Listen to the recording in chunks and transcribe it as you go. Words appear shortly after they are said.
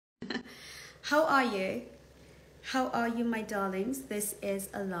How are you? How are you, my darlings? This is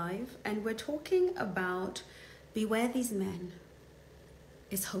Alive, and we're talking about Beware These Men.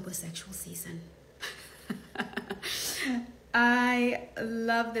 It's Hobosexual season. I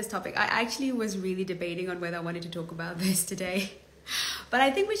love this topic. I actually was really debating on whether I wanted to talk about this today, but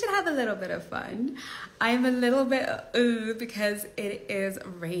I think we should have a little bit of fun. I'm a little bit because it is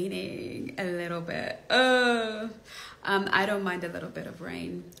raining a little bit. I don't mind a little bit of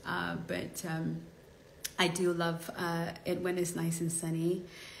rain, but I do love it when it's nice and sunny.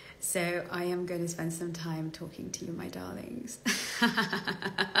 So I am going to spend some time talking to you, my darlings.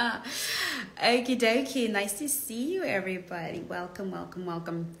 Okie dokie, nice to see you, everybody. Welcome, welcome,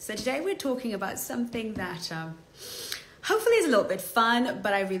 welcome. So today we're talking about something that hopefully is a little bit fun,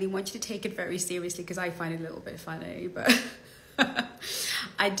 but I really want you to take it very seriously because I find it a little bit funny, but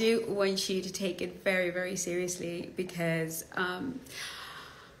I do want you to take it very, very seriously because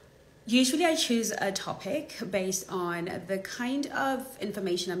usually I choose a topic based on the kind of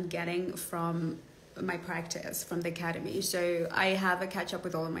information I'm getting from my practice, from the academy. So I have a catch up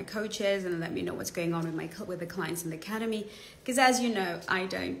with all of my coaches and let me know what's going on with the clients in the academy. Because as you know, I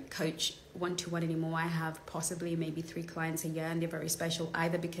don't coach one-to-one anymore. I have possibly maybe 3 clients a year, and they're very special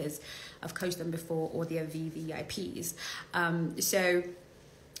either because I've coached them before or they're VVIPs. So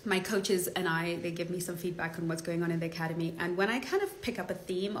my coaches and they give me some feedback on what's going on in the academy. And when I kind of pick up a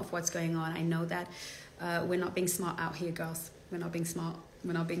theme of what's going on, I know that we're not being smart out here, girls. We're not being smart.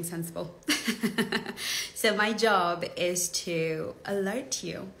 We're not being sensible. So my job is to alert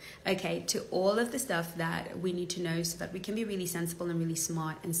you, okay, to all of the stuff that we need to know so that we can be really sensible and really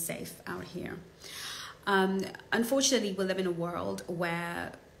smart and safe out here. Unfortunately, we live in a world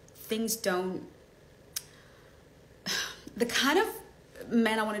where things don't... The kind of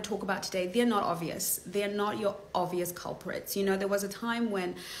men I want to talk about today, they're not obvious. They're not your obvious culprits. You know, there was a time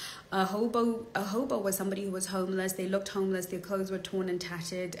when a hobo was somebody who was homeless. They looked homeless, their clothes were torn and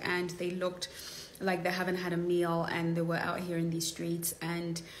tattered, and they looked like they haven't had a meal, and they were out here in these streets,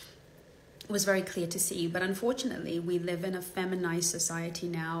 and it was very clear to see. But unfortunately, we live in a feminized society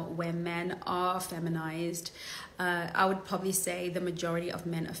now where men are feminized. I would probably say the majority of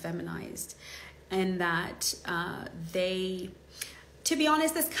men are feminized, and that to be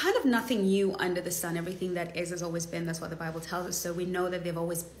honest, there's kind of nothing new under the sun. Everything that is has always been. That's what the Bible tells us. So we know that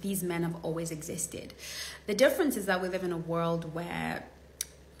these men have always existed. The difference is that we live in a world where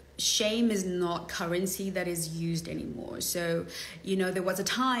shame is not currency that is used anymore. So, you know, there was a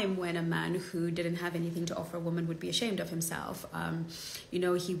time when a man who didn't have anything to offer a woman would be ashamed of himself. You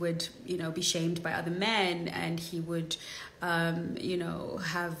know, he would, be shamed by other men, and he would,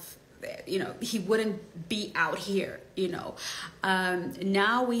 he wouldn't be out here,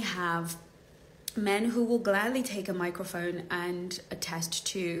 Now we have men who will gladly take a microphone and attest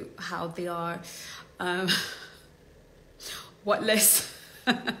to how they are whatless.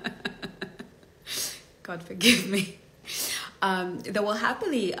 God forgive me. They will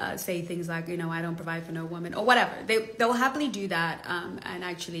happily say things like, I don't provide for no woman or whatever. They will happily do that and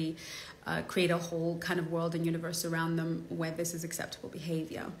actually create a whole kind of world and universe around them where this is acceptable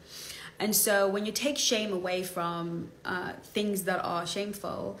behavior. And so when you take shame away from things that are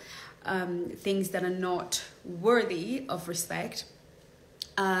shameful, things that are not worthy of respect,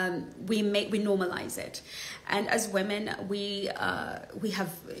 we normalize it. And as women, we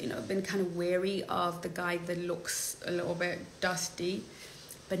have been kind of wary of the guy that looks a little bit dusty,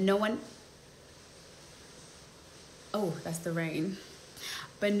 but no one... Oh, that's the rain.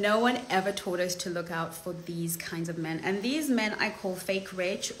 But no one ever taught us to look out for these kinds of men. And these men I call fake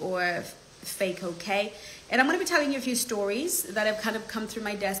rich or fake okay. And I'm going to be telling you a few stories that have kind of come through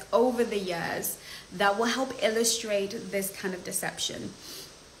my desk over the years that will help illustrate this kind of deception.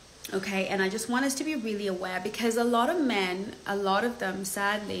 Okay, and I just want us to be really aware, because a lot of men, a lot of them,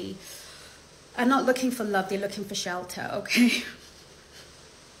 sadly, are not looking for love. They're looking for shelter, okay?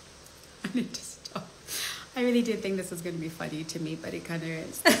 I need to stop. I really did think this was going to be funny to me, but it kind of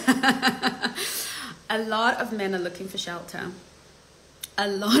is. A lot of men are looking for shelter. A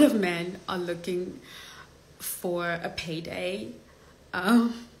lot of men are looking for a payday.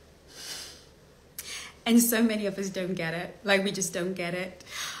 And so many of us don't get it. Like, we just don't get it.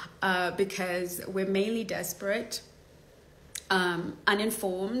 Because we're mainly desperate,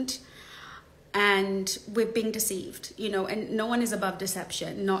 uninformed, and we're being deceived, and no one is above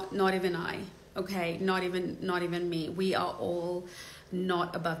deception, not even I, okay, not even me. We are all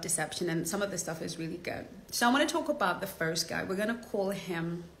not above deception, and some of this stuff is really good. So I want to talk about the first guy. We're going to call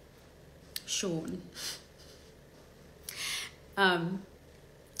him Swan. Now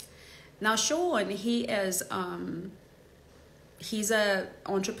Swan, he is He's a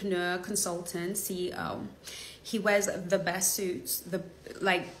entrepreneur, consultant, CEO. He wears the best suits,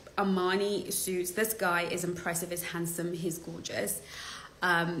 like Armani suits. This guy is impressive. He's handsome. He's gorgeous.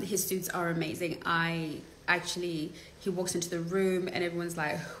 His suits are amazing. He walks into the room and everyone's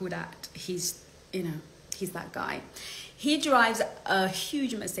like, who that? He's that guy. He drives a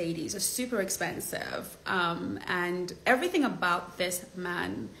huge Mercedes, a super expensive, and everything about this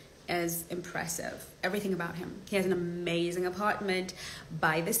man is impressive. Everything about him. He has an amazing apartment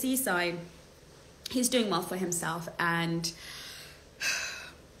by the seaside. He's doing well for himself, and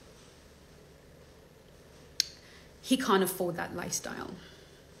he can't afford that lifestyle.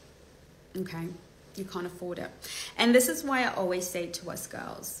 Okay? You can't afford it. And this is why I always say to us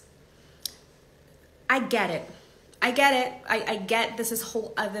girls, I get it. I get this is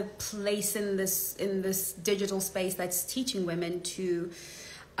whole other place in this digital space that's teaching women to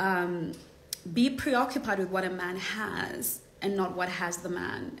be preoccupied with what a man has and not what has the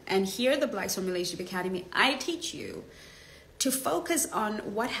man. And here at the Black Swan Relationship Academy, I teach you to focus on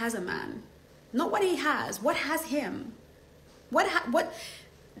what has a man, not what he has, what has him.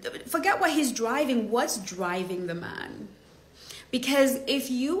 Forget what he's driving, what's driving the man. Because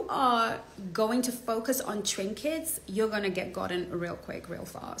if you are going to focus on trinkets, you're going to get gotten real quick, real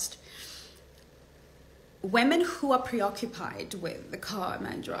fast. Women who are preoccupied with the car a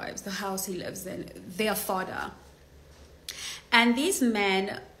man drives, the house he lives in, they are fodder. And these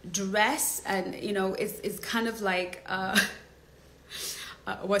men dress, and it's kind of like,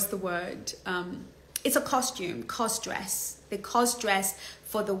 what's the word? It's a costume, cost dress. They cost dress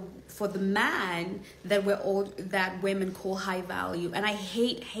for the man that women call high value. And I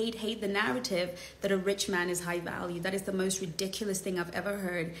hate the narrative that a rich man is high value. That is the most ridiculous thing I've ever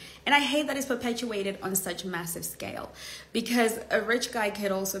heard. And I hate that it's perpetuated on such massive scale, because a rich guy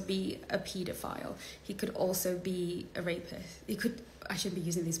could also be a pedophile. He could also be a rapist. I shouldn't be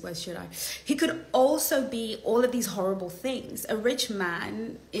using these words, should I? He could also be all of these horrible things. A rich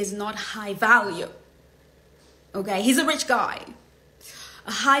man is not high value. Okay, he's a rich guy.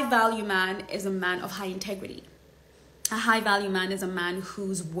 A high value man is a man of high integrity. A high value man is a man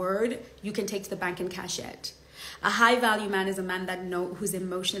whose word you can take to the bank and cash it. A high value man is a man who's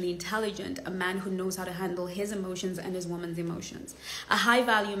emotionally intelligent, a man who knows how to handle his emotions and his woman's emotions. A high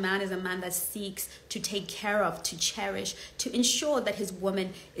value man is a man that seeks to take care of, to cherish, to ensure that his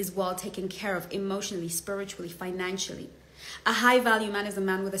woman is well taken care of emotionally, spiritually, financially. A high value man is a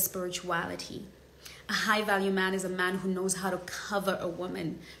man with a spirituality. A high value man is a man who knows how to cover a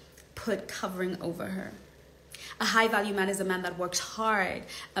woman, put covering over her. A high value man is a man that works hard,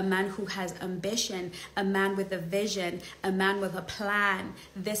 a man who has ambition, a man with a vision, a man with a plan.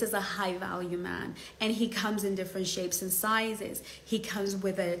 This is a high value man. And he comes in different shapes and sizes. He comes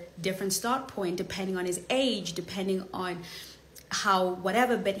with a different start point depending on his age, depending on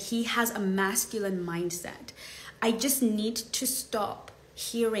whatever, but he has a masculine mindset. I just need to stop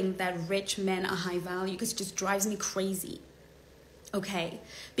hearing that rich men are high value, because it just drives me crazy. Okay?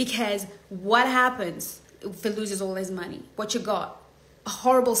 Because what happens if he loses all his money? What you got? A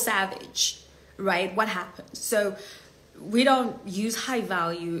horrible savage, right? What happens? So we don't use high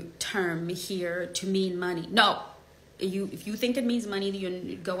value term here to mean money. No. If you think it means money,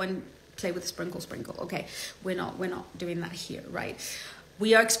 you go and play with sprinkle. Okay? We're not doing that here, right?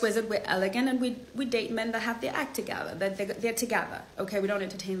 We are exquisite, we're elegant, and we date men that have their act together, that they're together, okay? We don't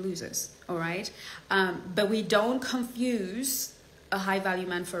entertain losers, all right? But we don't confuse a high-value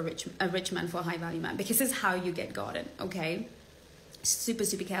man for a rich man for a high-value man, because this is how you get gotten, okay? Super,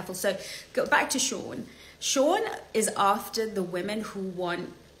 super careful. So go back to Sean. Sean is after the women who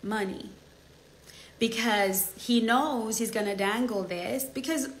want money, because he knows he's going to dangle this,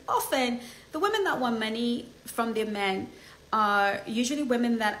 because often the women that want money from their men are usually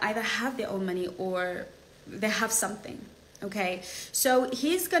women that either have their own money or they have something, okay? So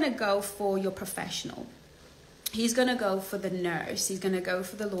he's going to go for your professional. He's going to go for the nurse. He's going to go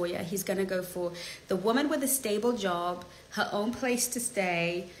for the lawyer. He's going to go for the woman with a stable job, her own place to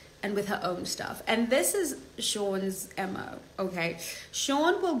stay, and with her own stuff. And this is Sean's MO, okay?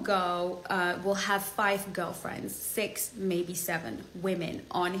 Sean will have 5 girlfriends, 6, maybe 7 women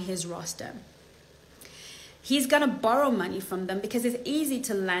on his roster. He's gonna borrow money from them, because it's easy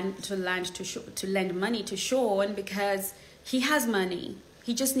to lend money to Sean, because he has money.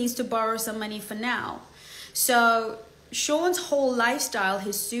 He just needs to borrow some money for now. So Sean's whole lifestyle,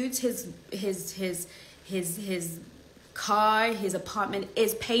 his suits, his car, his apartment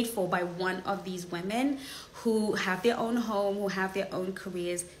is paid for by one of these women who have their own home, who have their own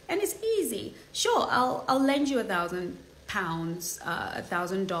careers, and it's easy. Sure, I'll lend you £1,000,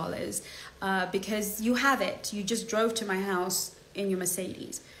 $1,000, because you have it. You just drove to my house in your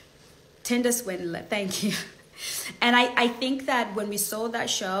Mercedes. Tinder swindler, thank you. And I think that when we saw that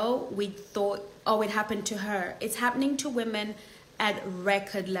show, we thought, oh, it happened to her. It's happening to women at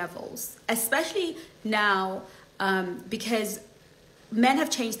record levels, especially now, because men have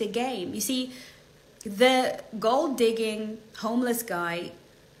changed their game. You see, the gold digging homeless guy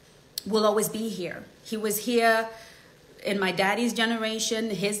will always be here. He was here in my daddy's generation,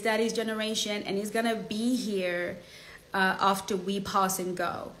 his daddy's generation, and he's gonna be here after we pass and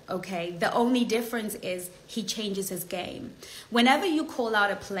go, okay? The only difference is he changes his game. Whenever you call out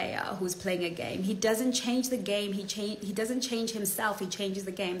a player who's playing a game, he doesn't change the game, he doesn't change himself, he changes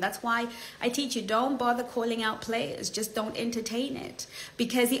the game. That's why I teach you, don't bother calling out players, just don't entertain it,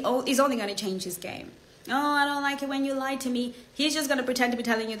 because he's only gonna change his game. Oh, I don't like it when you lie to me. He's just gonna pretend to be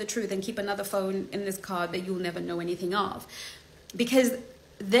telling you the truth and keep another phone in this car that you'll never know anything of. Because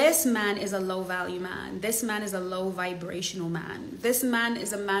this man is a low value man. This man is a low vibrational man. This man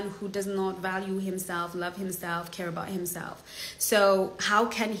is a man who does not value himself, love himself, care about himself. So how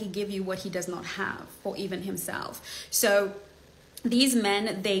can he give you what he does not have, or even himself? So these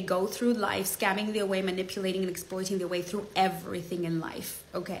men, they go through life scamming their way, manipulating and exploiting their way through everything in life,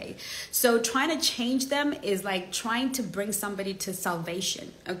 okay? So trying to change them is like trying to bring somebody to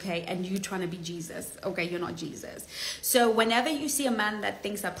salvation, okay? And you trying to be Jesus, okay? You're not Jesus. So whenever you see a man that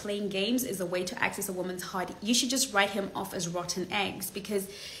thinks that playing games is a way to access a woman's heart, you should just write him off as rotten eggs, because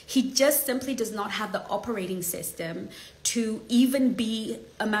he just simply does not have the operating system to even be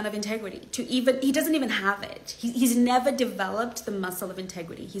a man of integrity, he doesn't even have it. He's never developed the muscle of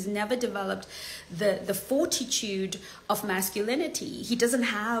integrity. He's never developed the fortitude of masculinity. He doesn't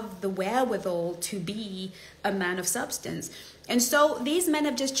have the wherewithal to be a man of substance. And so these men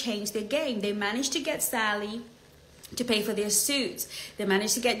have just changed their game. They managed to get Sally to pay for their suits. They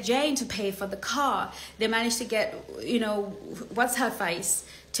managed to get Jane to pay for the car. They managed to get, what's her face,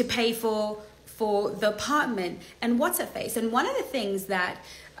 to pay for the apartment, and what's her face. And one of the things that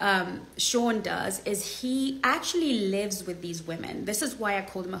Swan does is he actually lives with these women. This is why I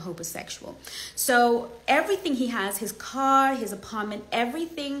called him a hobosexual. So everything he has, his car, his apartment,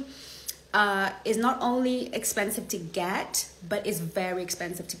 everything is not only expensive to get, but is very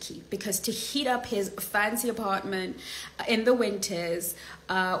expensive to keep, because to heat up his fancy apartment in the winters,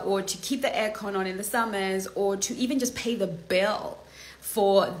 or to keep the aircon on in the summers, or to even just pay the bill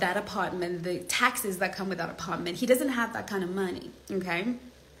for that apartment, the taxes that come with that apartment, he doesn't have that kind of money, okay?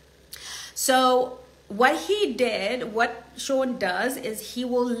 So what Swan does is he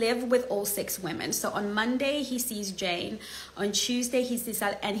will live with all 6 women. So on Monday, he sees Jane. On Tuesday, he sees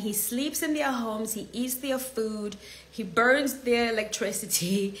Sally, and he sleeps in their homes. He eats their food. He burns their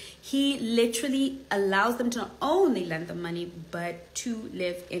electricity. He literally allows them to not only lend them money, but to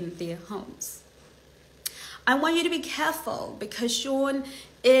live in their homes. I want you to be careful, because Swan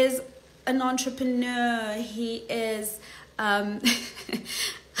is an entrepreneur. He is, how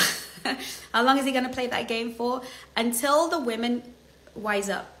long is he going to play that game for? Until the women wise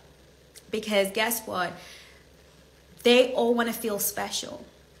up. Because guess what? They all want to feel special.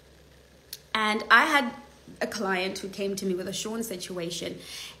 And I had a client who came to me with a Swan situation,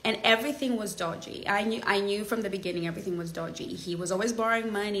 and everything was dodgy. I knew from the beginning everything was dodgy. He was always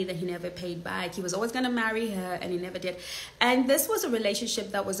borrowing money that he never paid back. He was always going to marry her, and he never did. And this was a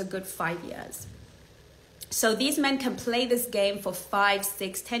relationship that was a good 5 years. So these men can play this game for 5,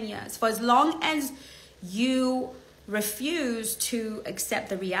 6, 10 years. For as long as you refuse to accept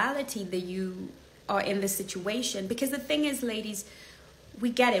the reality that you are in this situation. Because the thing is, ladies, we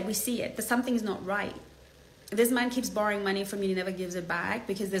get it, we see it, that something's not right. This man keeps borrowing money from you, he never gives it back,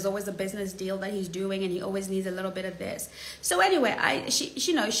 because there's always a business deal that he's doing, and he always needs a little bit of this. So anyway,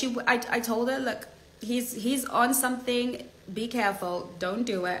 I told her, look, he's on something, be careful, don't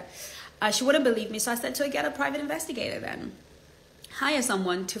do it. She wouldn't believe me, so I said to her, get a private investigator then. Hire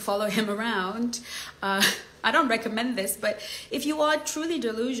someone to follow him around. I don't recommend this, but if you are truly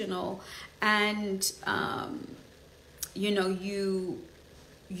delusional and you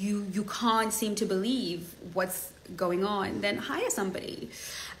can't seem to believe what's going on, then hire somebody.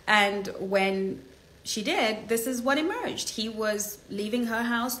 And when she did, this is what emerged. He was leaving her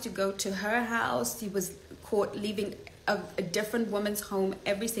house to go to her house. He was caught leaving a different woman's home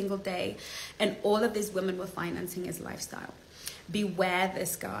every single day, and all of these women were financing his lifestyle. Beware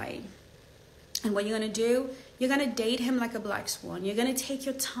this guy. And what you're going to do, you're going to date him like a black swan. You're going to take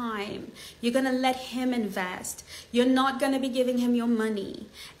your time. You're going to let him invest. You're not going to be giving him your money.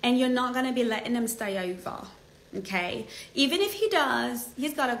 And you're not going to be letting him stay over. Okay, even if he does,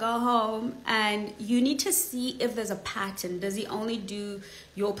 he's got to go home, and you need to see if there's a pattern. Does he only do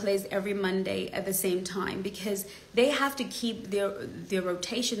your plays every Monday at the same time? Because they have to keep their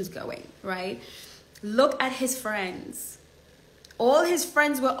rotations going, right? Look at his friends. All his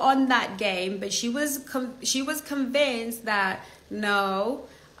friends were on that game, but she was convinced that no,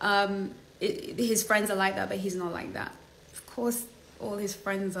 his friends are like that, but he's not like that. Of course, all his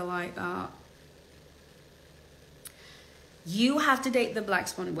friends are like that. You have to date the Black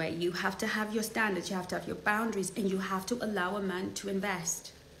Swan way. You have to have your standards. You have to have your boundaries, and you have to allow a man to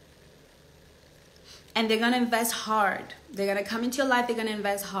invest. And they're going to invest hard. They're going to come into your life. They're going to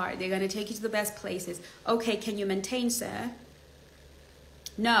invest hard. They're going to take you to the best places. Okay, can you maintain, sir?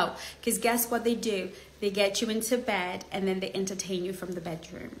 No, because guess what they do? They get you into bed, and then they entertain you from the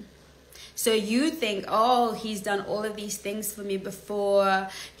bedroom. So you think, oh, he's done all of these things for me before,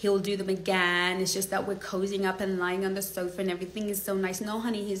 he'll do them again. It's just that we're cozying up and lying on the sofa and everything is so nice. No,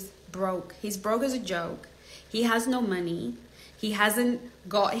 honey, he's broke. He's broke as a joke. He has no money. He hasn't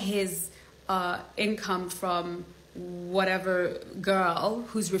got his income from whatever girl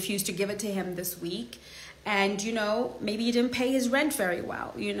who's refused to give it to him this week. And, you know, maybe he didn't pay his rent very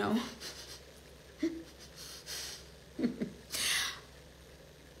well, you know.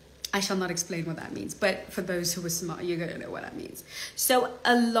 I shall not explain what that means, but for those who are smart, you're going to know what that means. So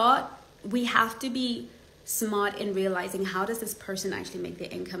we have to be smart in realizing, how does this person actually make their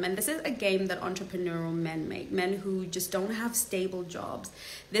income? And this is a game that entrepreneurial men make, men who just don't have stable jobs.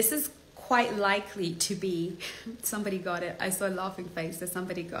 This is quite likely to be, somebody got it. I saw a laughing face that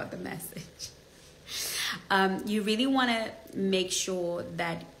somebody got the message. You really want to make sure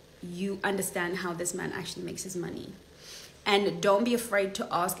that you understand how this man actually makes his money. And don't be afraid to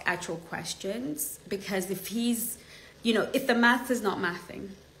ask actual questions, because if he's, you know, if the math is not mathing,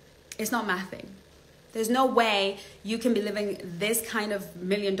 it's not mathing. There's no way you can be living this kind of $1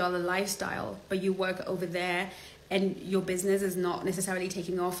 million lifestyle, but you work over there and your business is not necessarily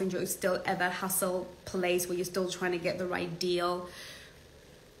taking off, and you're still at that hustle place where you're still trying to get the right deal.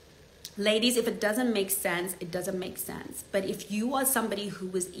 Ladies, if it doesn't make sense, it doesn't make sense. But if you are somebody who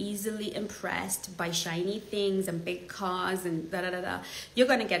was easily impressed by shiny things and big cars and you're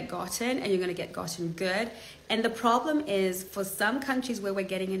going to get gotten, and you're going to get gotten good. And the problem is, for some countries where we're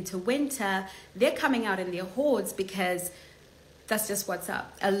getting into winter, they're coming out in their hordes, because that's just what's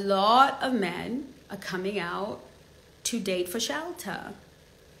up. A lot of men are coming out to date for shelter.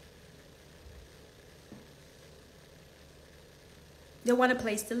 They want a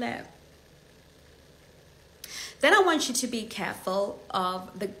place to live. Then I want you to be careful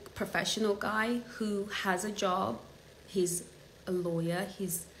of the professional guy who has a job. He's a lawyer.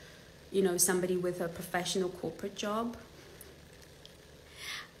 He's, you know, somebody with a professional corporate job.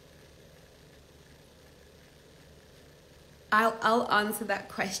 I'll answer that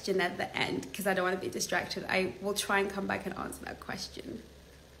question at the end, because I don't want to be distracted. I will try and come back and answer that question.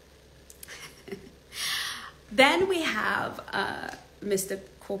 Then we have Mr.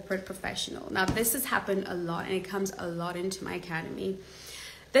 Corporate Professional. Now, this has happened a lot, and it comes a lot into my academy.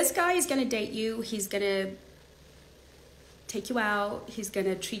 This guy is going to date you. He's going to take you out. He's going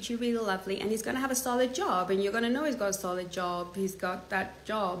to treat you really lovely, and he's going to have a solid job, and you're going to know he's got a solid job. He's got that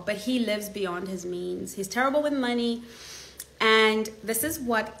job, but he lives beyond his means. He's terrible with money, and this is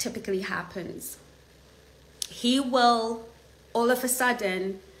what typically happens. He will all of a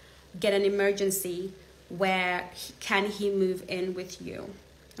sudden get an emergency where can he move in with you?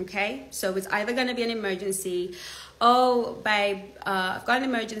 Okay, so it's either going to be an emergency. Oh, babe, I've got an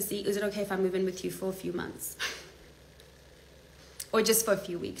emergency. Is it okay if I move in with you for a few months? Or just for a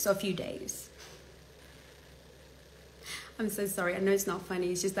few weeks or a few days? I'm so sorry. I know it's not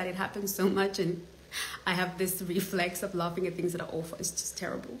funny. It's just that it happens so much, and I have this reflex of laughing at things that are awful. It's just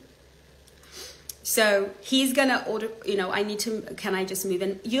terrible. So he's going to order, you know, can I just move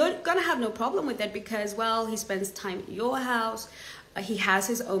in? You're going to have no problem with it, because, well, he spends time at your house. He has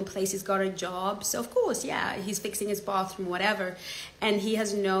his own place. He's got a job. So, of course, yeah, he's fixing his bathroom, whatever. And he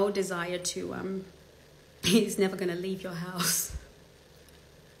has no desire to, he's never going to leave your house.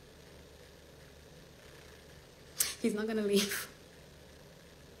 He's not going to leave.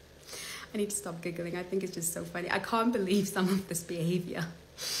 I need to stop giggling. I think it's just so funny. I can't believe some of this behavior.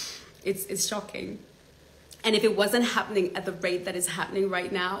 It's shocking. And if it wasn't happening at the rate that is happening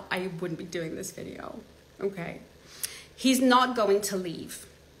right now, I wouldn't be doing this video. Okay. He's not going to leave.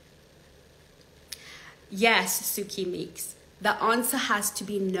 Yes, Suki Meeks. The answer has to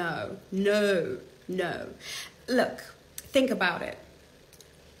be no. No. No. Look, think about it.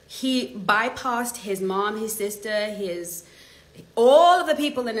 He bypassed his mom, his sister, all of the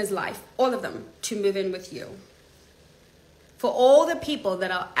people in his life, all of them, to move in with you. For all the people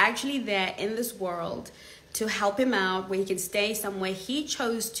that are actually there in this world to help him out, where he can stay somewhere, he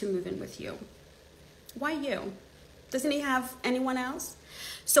chose to move in with you. Why you? Doesn't he have anyone else?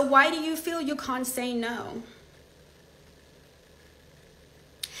 So why do you feel you can't say no?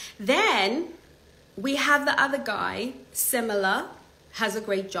 Then we have the other guy, similar, has a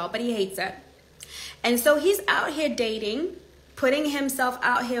great job, but he hates it. And so he's out here dating, putting himself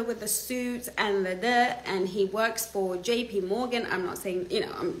out here with the suits and and he works for JP Morgan. I'm not saying,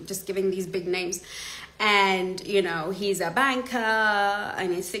 I'm just giving these big names. And, he's a banker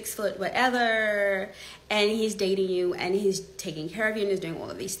and he's 6 foot, whatever. And he's dating you and he's taking care of you and he's doing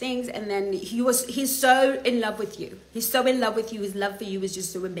all of these things. And then he's so in love with you. He's so in love with you. His love for you is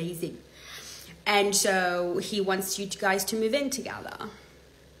just so amazing. And so he wants you guys to move in together.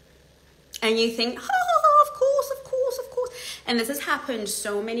 And you think, oh, of course. And this has happened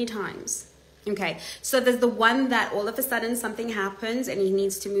so many times. Okay, so there's the one that all of a sudden something happens and he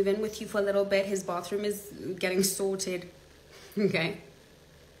needs to move in with you for a little bit. His bathroom is getting sorted. Okay.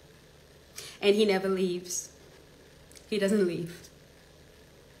 And he never leaves. He doesn't leave.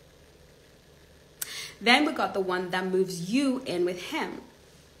 Then we got the one that moves you in with him.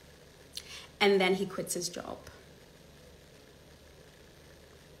 And then he quits his job.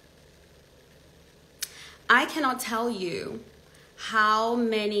 I cannot tell you how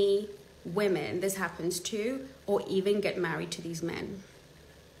many women this happens to, or even get married to these men.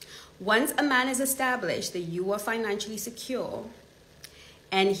 Once a man is established that you are financially secure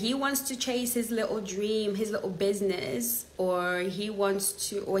and he wants to chase his little dream, his little business, or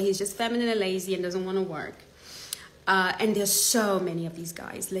he's just feminine and lazy and doesn't want to work. And there's so many of these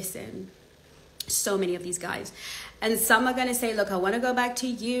guys, listen. So many of these guys. And some are going to say, look, I want to go back to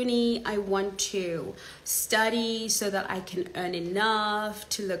uni. I want to study so that I can earn enough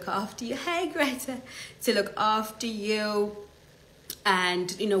to look after you. Hey, Greta, to look after you.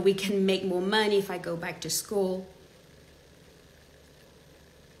 And, we can make more money if I go back to school.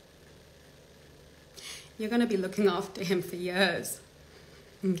 You're going to be looking after him for years.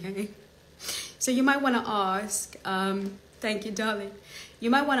 Okay? So you might want to ask, thank you, darling. You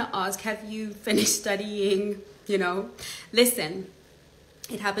might want to ask, have you finished studying? Listen,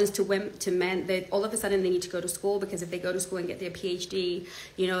 it happens to women, to men, that all of a sudden they need to go to school, because if they go to school and get their PhD,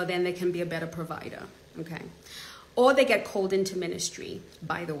 then they can be a better provider. Okay. Or they get called into ministry,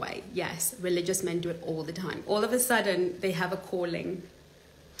 by the way. Yes, religious men do it all the time. All of a sudden they have a calling.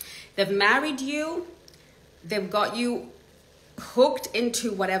 They've married you. They've got you hooked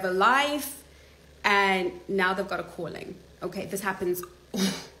into whatever life. And now they've got a calling. Okay, this happens all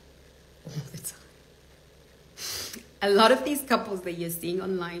the time. A lot of these couples that you're seeing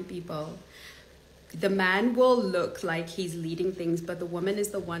online, people, the man will look like he's leading things, but the woman is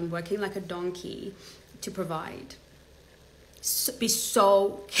the one working like a donkey to provide. So be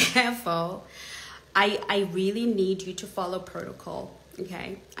so careful. I really need you to follow protocol,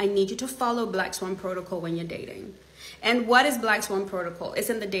 okay? I need you to follow Black Swan protocol when you're dating. And what is Black Swan protocol? It's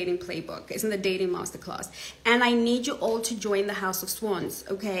in the dating playbook. It's in the dating masterclass. And I need you all to join the House of Swans,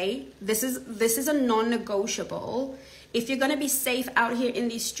 okay? This is a non-negotiable. If you're going to be safe out here in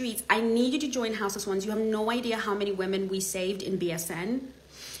these streets, I need you to join House of Swans. You have no idea how many women we saved in BSN.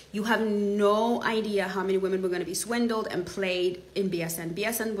 You have no idea how many women were going to be swindled and played in BSN.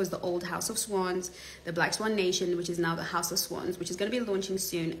 BSN was the old House of Swans, the Black Swan Nation, which is now the House of Swans, which is going to be launching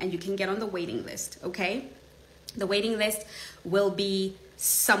soon. And you can get on the waiting list, okay? The waiting list will be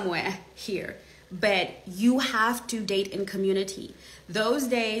somewhere here. But you have to date in community. Those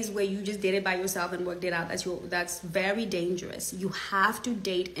days where you just did it by yourself and worked it out, that's very dangerous. You have to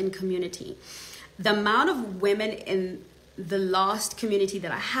date in community. The amount of women in the last community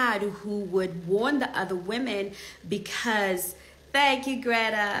that I had who would warn the other women because, thank you,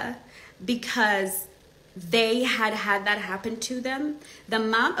 Greta, because they had that happen to them. The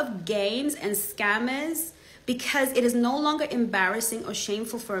amount of games and scammers, because it is no longer embarrassing or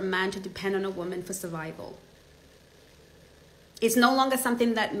shameful for a man to depend on a woman for survival. It's no longer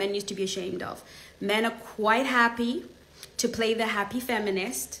something that men used to be ashamed of. Men are quite happy to play the happy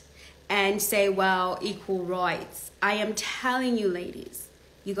feminist and say, well, equal rights. I am telling you, ladies,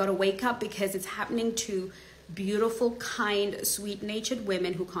 you got to wake up, because it's happening to beautiful, kind, sweet-natured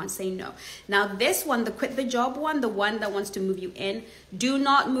women who can't say no. Now, this one, the quit the job one, the one that wants to move you in, do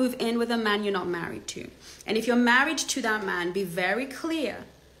not move in with a man you're not married to. And if you're married to that man, be very clear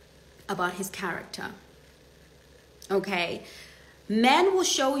about his character. Okay? Men will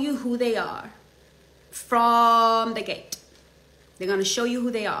show you who they are from the gate. They're going to show you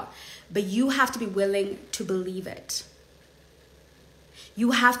who they are. But you have to be willing to believe it.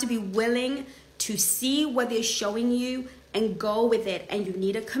 You have to be willing to see what they're showing you and go with it. And you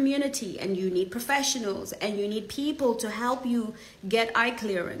need a community, and you need professionals, and you need people to help you get eye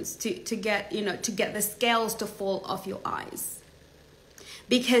clearance, to get, you know, to get the scales to fall off your eyes.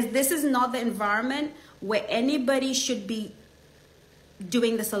 Because this is not the environment where anybody should be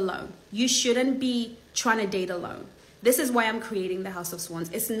doing this alone. You shouldn't be trying to date alone. This is why I'm creating the House of Swans.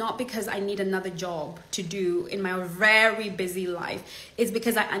 It's not because I need another job to do in my very busy life. It's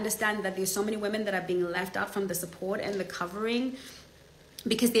because I understand that there's so many women that are being left out from the support and the covering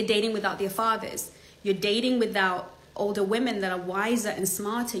because they're dating without their fathers. You're dating without older women that are wiser and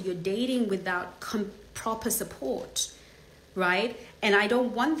smarter. You're dating without proper support, right? And I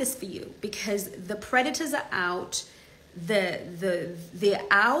don't want this for you because the predators are out. They're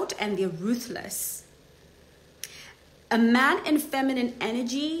out and they're ruthless. A man in feminine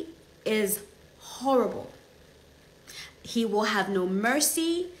energy is horrible. He will have no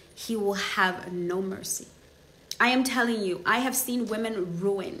mercy. He will have no mercy. I am telling you, I have seen women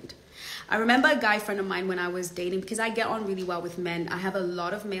ruined. I remember a guy friend of mine when I was dating, because I get on really well with men. I have a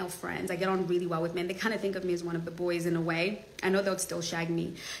lot of male friends. I get on really well with men. They kind of think of me as one of the boys in a way. I know they would still shag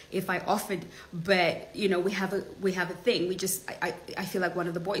me if I offered, but you know, we have a thing. I feel like one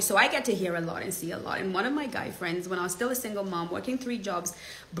of the boys. So I get to hear a lot and see a lot. And one of my guy friends, when I was still a single mom, working 3 jobs,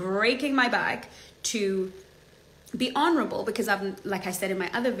 breaking my back to be honorable, because I've, like I said in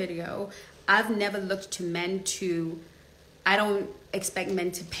my other video, I've never looked to men to, I don't expect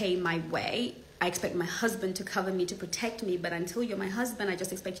men to pay my way. I expect my husband to cover me, to protect me. But until you're my husband, I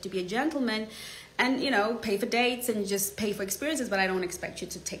just expect you to be a gentleman and, you know, pay for dates and just pay for experiences. But I don't expect you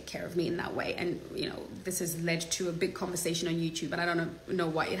to take care of me in that way. And, you know, this has led to a big conversation on YouTube. And I don't know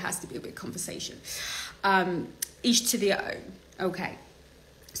why it has to be a big conversation. Each to their own. Okay.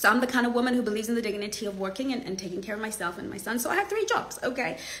 So I'm the kind of woman who believes in the dignity of working and taking care of myself and my son. So I have 3 jobs,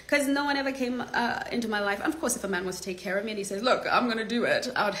 okay? Because no one ever came into my life. Of course, if a man wants to take care of me and he says, look, I'm going to do it,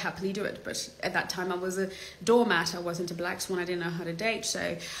 I would happily do it. But at that time, I was a doormat. I wasn't a black swan. I didn't know how to date.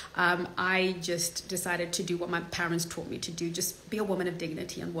 So I just decided to do what my parents taught me to do. Just be a woman of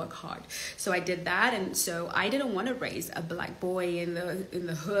dignity and work hard. So I did that. And so I didn't want to raise a black boy in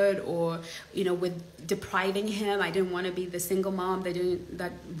the hood, or, you know, with depriving him. I didn't want to be the single mom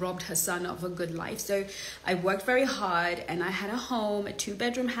that robbed her son of a good life. So I worked very hard, and I had a home, a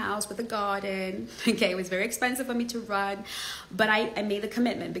 2-bedroom house with a garden. Okay, it was very expensive for me to run, but I made the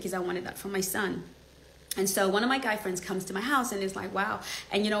commitment because I wanted that for my son. And so one of my guy friends comes to my house and is like, wow.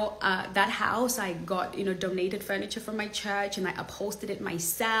 And, you know, that house, I got, you know, donated furniture from my church, and I upholstered it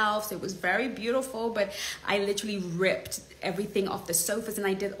myself. So it was very beautiful, but I literally ripped everything off the sofas, and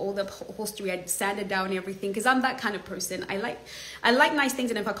I did all the upholstery. I sanded down everything because I'm that kind of person. I like nice things,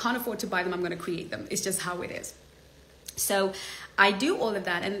 and if I can't afford to buy them, I'm going to create them. It's just how it is. So I do all of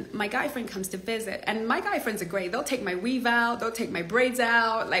that, and my guy friend comes to visit, and my guy friends are great. They'll take my weave out, they'll take my braids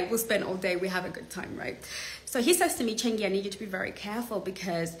out, like we'll spend all day, we have a good time, right? So he says to me, Chengi, I need you to be very careful,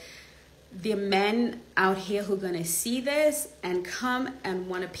 because there are men out here who are going to see this and come and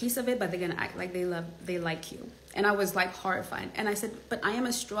want a piece of it, but they're going to act like they like you. And I was like horrified. And I said, but I am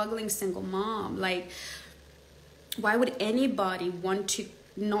a struggling single mom. Like, why would anybody want to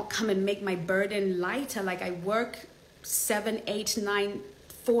not come and make my burden lighter? Like, I work 7, 8, 9,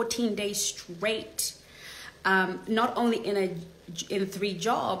 14 days straight, not only in 3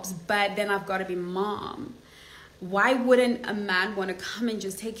 jobs, but then I've got to be mom. Why wouldn't a man want to come and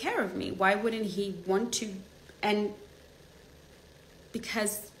just take care of me? Why wouldn't he want to? And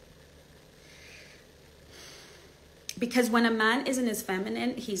because when a man isn't his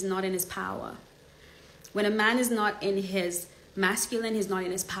feminine, he's not in his power. When a man is not in his masculine, he's not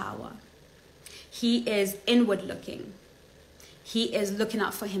in his power. He is inward looking. He is looking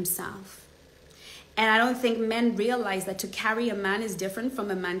out for himself. And I don't think men realize that to carry a man is different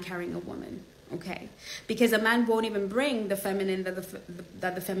from a man carrying a woman. Okay? Because a man won't even bring the feminine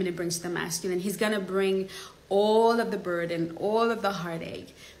that the feminine brings to the masculine. He's going to bring all of the burden, all of the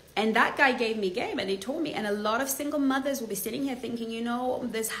heartache. And that guy gave me game, and he told me. And a lot of single mothers will be sitting here thinking, you know,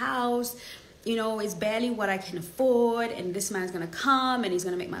 this house, you know, is barely what I can afford, and this man's going to come and he's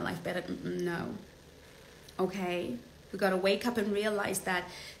going to make my life better. No. Okay? We got to wake up and realize that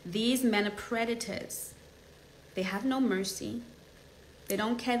these men are predators. They have no mercy. They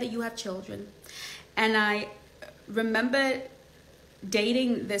don't care that you have children. And I remember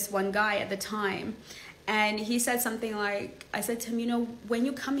dating this one guy at the time, and he said something like, I said to him, you know, when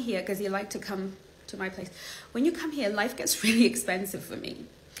you come here, because he liked to come to my place, when you come here, life gets really expensive for me.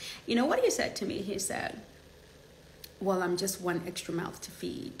 You know what he said to me? He said, well, I'm just one extra mouth to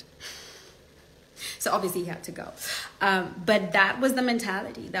feed. So obviously he had to go. But that was the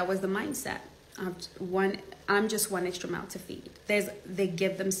mentality. That was the mindset. I'm just one extra mouth to feed. They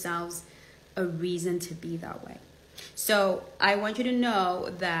give themselves a reason to be that way. So I want you to know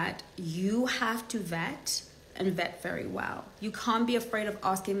that you have to vet, and vet very well. You can't be afraid of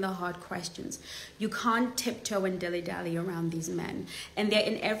asking the hard questions. You can't tiptoe and dilly-dally around these men. And they're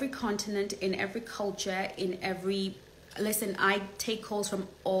in every continent, in every culture, in every... Listen, I take calls from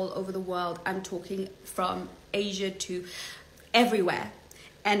all over the world. I'm talking from Asia to everywhere.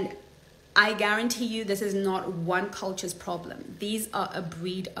 And I guarantee you this is not one culture's problem. These are a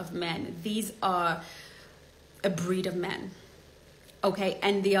breed of men. These are a breed of men. Okay?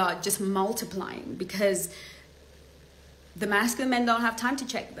 And they are just multiplying because the masculine men don't have time to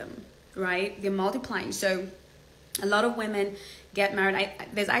check them, right? They're multiplying. So a lot of women get married.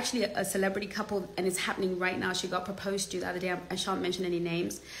 There's actually a celebrity couple, and it's happening right now. She got proposed to the other day. I shan't mention any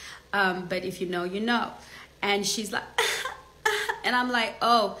names, but if you know, you know. And she's like, and I'm like,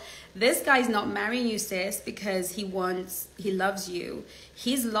 oh, this guy's not marrying you, sis, because he loves you.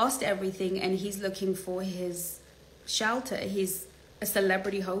 He's lost everything, and he's looking for his shelter. He's a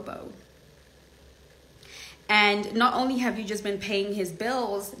celebrity hobo. And not only have you just been paying his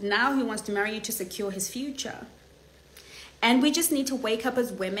bills, now he wants to marry you to secure his future. And we just need to wake up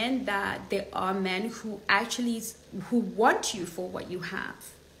as women that there are men who want you for what you have.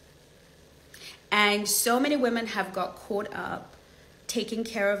 And so many women have got caught up taking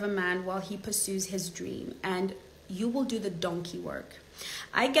care of a man while he pursues his dream. And you will do the donkey work.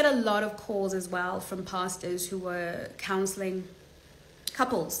 I get a lot of calls as well from pastors who are counseling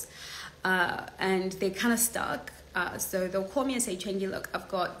couples. And they're kind of stuck. So they'll call me and say, Chengi, look, I've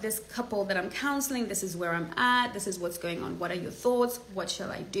got this couple that I'm counseling. This is where I'm at. This is what's going on. What are your thoughts? What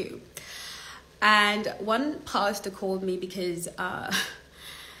shall I do? And one pastor called me because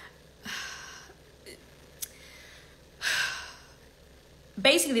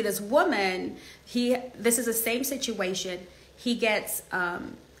basically this woman, this is the same situation. He gets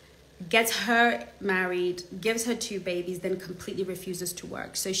her married, gives her 2 babies, then completely refuses to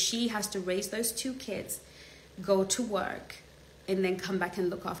work. So she has to raise those 2 kids, go to work, and then come back and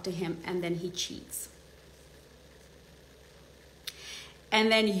look after him, and then he cheats.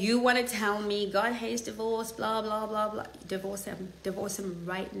 And then you want to tell me God hates divorce, blah, blah, blah, blah. Divorce him. Divorce him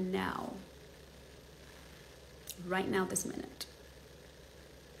right now. Right now, this minute.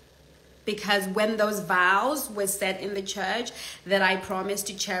 Because when those vows were said in the church that I promise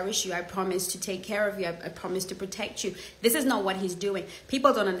to cherish you, I promise to take care of you, I promise to protect you, this is not what he's doing.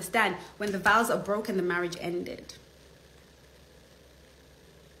 People don't understand. When the vows are broken, the marriage ended.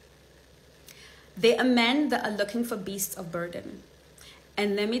 There are men that are looking for beasts of burden.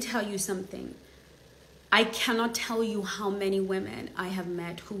 And let me tell you something. I cannot tell you how many women I have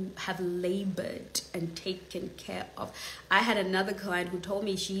met who have labored and taken care of. I had another client who told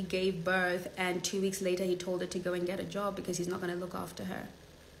me she gave birth and 2 weeks later he told her to go and get a job because he's not going to look after her.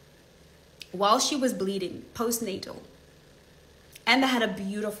 While she was bleeding, postnatal. And they had a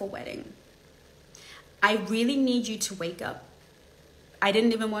beautiful wedding. I really need you to wake up. I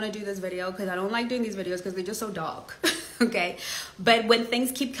didn't even want to do this video because I don't like doing these videos because they're just so dark. Okay? But when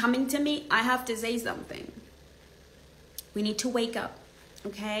things keep coming to me, I have to say something. We need to wake up.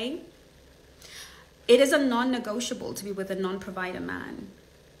 Okay? It is a non-negotiable to be with a non-provider man.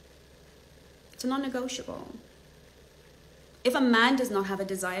 It's a non-negotiable. If a man does not have a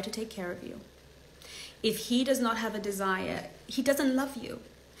desire to take care of you, if he does not have a desire, he doesn't love you.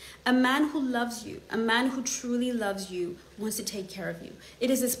 A man who loves you, a man who truly loves you, wants to take care of you. It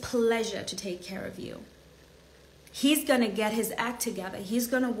is his pleasure to take care of you. He's going to get his act together. He's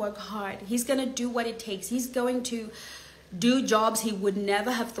going to work hard. He's going to do what it takes. He's going to do jobs he would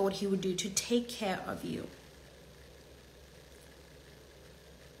never have thought he would do to take care of you.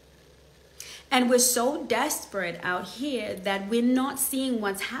 And we're so desperate out here that we're not seeing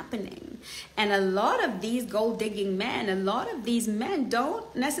what's happening. And a lot of these gold-digging men, a lot of these men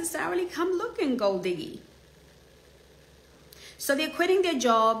don't necessarily come looking gold-diggy. So they're quitting their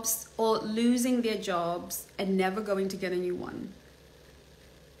jobs or losing their jobs and never going to get a new one.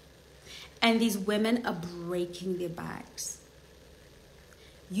 And these women are breaking their backs.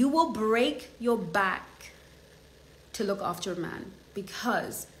 You will break your back to look after a man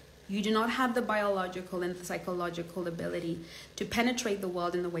because you do not have the biological and the psychological ability to penetrate the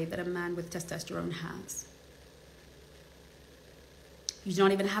world in the way that a man with testosterone has. You do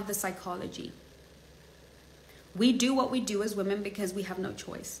not even have the psychology. We do what we do as women because we have no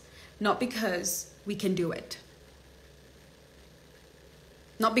choice, not because we can do it.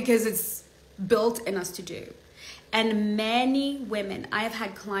 Not because it's built in us to do. And many women, I have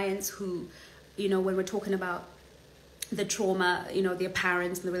had clients who, you know, when we're talking about the trauma, you know, their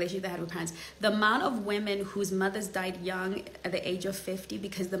parents and the relationship they had with parents. The amount of women whose mothers died young at the age of 50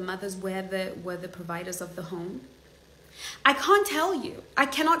 because the mothers were the providers of the home. I can't tell you. I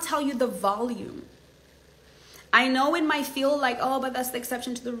cannot tell you the volume. I know it might feel like, oh, but that's the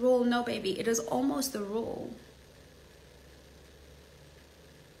exception to the rule. No, baby, it is almost the rule.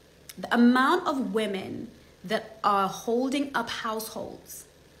 The amount of women that are holding up households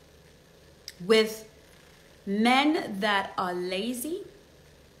with men that are lazy,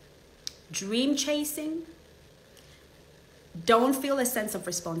 dream chasing, don't feel a sense of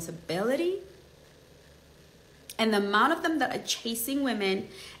responsibility, and the amount of them that are chasing women,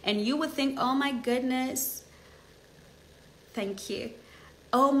 and you would think, oh my goodness, thank you,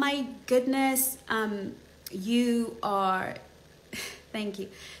 oh my goodness, you are, thank you,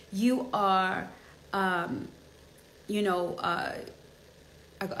 you are, you know, I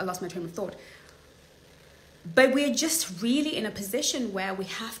lost my train of thought. But we're just really in a position where we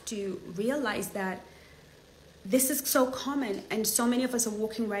have to realize that this is so common and so many of us are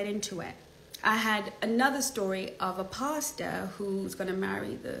walking right into it. I had another story of a pastor who's going to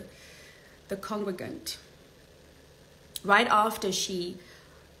marry the congregant. Right after she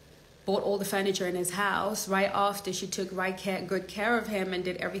bought all the furniture in his house, right after she took good care of him and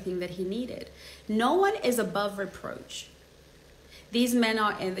did everything that he needed. No one is above reproach. These men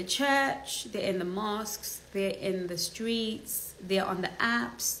are in the church, they're in the mosques, they're in the streets, they're on the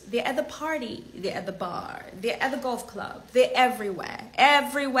apps, they're at the party, they're at the bar, they're at the golf club, they're everywhere,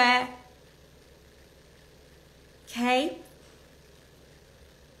 everywhere. Okay?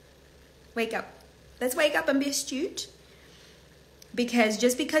 Wake up. Let's wake up and be astute. Because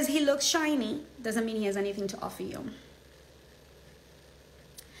just because he looks shiny doesn't mean he has anything to offer you.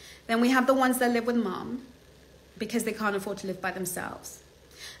 Then we have the ones that live with mom because they can't afford to live by themselves.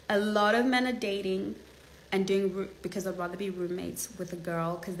 A lot of men are dating and doing because they'd rather be roommates with a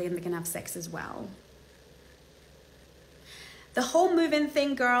girl because then they can have sex as well. The whole move-in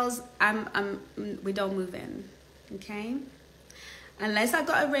thing, girls, we don't move in, okay? Unless I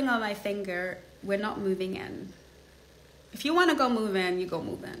got a ring on my finger, we're not moving in. If you want to go move in, you go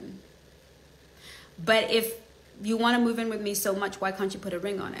move in. But if you want to move in with me so much, why can't you put a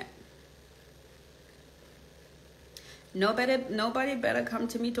ring on it? Nobody better come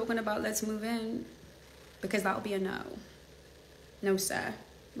to me talking about let's move in, because that'll be a no. No, sir.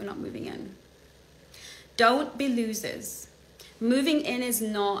 We're not moving in. Don't be losers. Moving in is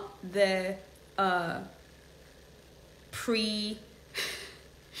not the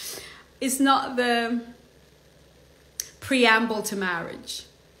it's not the preamble to marriage,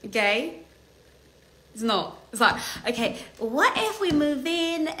 okay? It's not. It's like, okay, what if we move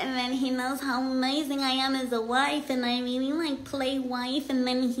in and then he knows how amazing I am as a wife and I really like play wife and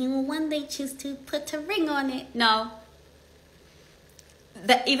then he will one day choose to put a ring on it? No.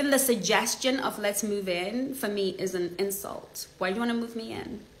 Even the suggestion of let's move in, for me, is an insult. Why do you want to move me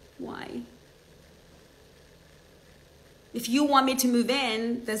in? Why? If you want me to move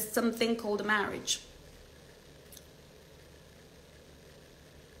in, there's something called a marriage.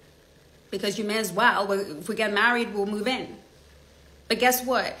 Because you may as well, if we get married, we'll move in. But guess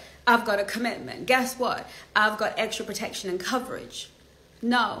what? I've got a commitment. Guess what? I've got extra protection and coverage.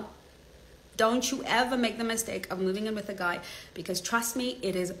 No. Don't you ever make the mistake of moving in with a guy, because trust me,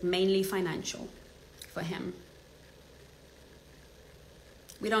 it is mainly financial for him.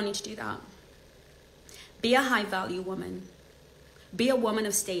 We don't need to do that. Be a high value woman. Be a woman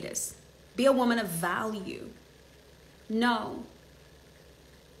of status. Be a woman of value. No.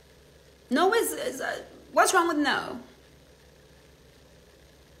 No is what's wrong with no?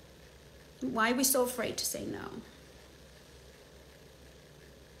 Why are we so afraid to say no?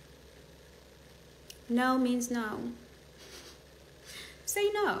 No means no.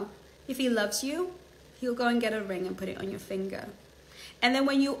 Say no. If he loves you, he'll go and get a ring and put it on your finger. And then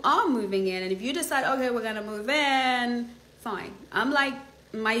when you are moving in, and if you decide, okay, we're gonna move in, fine. I'm like,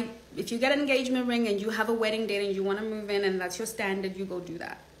 if you get an engagement ring and you have a wedding date and you wanna move in and that's your standard, you go do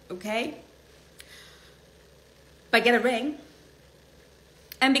that. Okay? But get a ring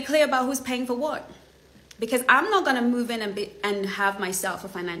and be clear about who's paying for what. Because I'm not going to move in and have myself a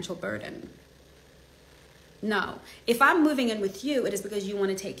financial burden. No. If I'm moving in with you, it is because you want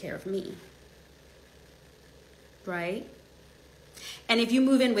to take care of me. Right? And if you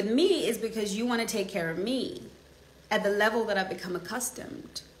move in with me, it's because you want to take care of me at the level that I've become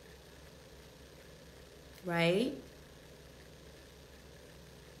accustomed. Right?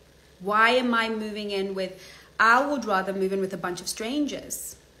 Why am I moving in with... I would rather move in with a bunch of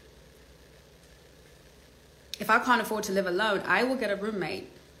strangers. If I can't afford to live alone, I will get a roommate.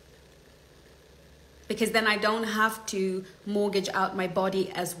 because then I don't have to mortgage out my body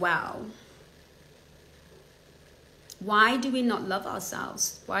as well. Why do we not love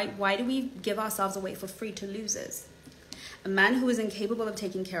ourselves? Why do we give ourselves away for free to losers? A man who is incapable of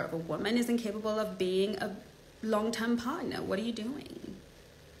taking care of a woman is incapable of being a long-term partner. What are you doing?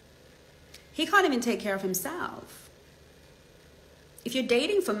 He can't even take care of himself. If you're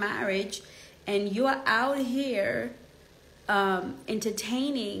dating for marriage and you are out here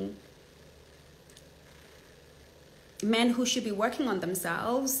entertaining men who should be working on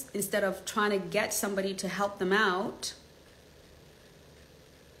themselves instead of trying to get somebody to help them out,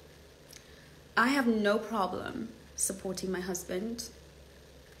 I have no problem supporting my husband,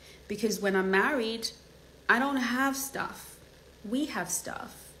 because when I'm married, I don't have stuff. We have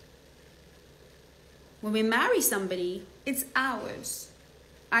stuff. When we marry somebody, it's ours.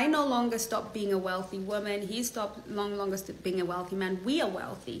 I no longer stop being a wealthy woman. He stopped no longer being a wealthy man. We are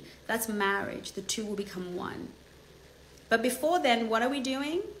wealthy. That's marriage. The two will become one. But before then, what are we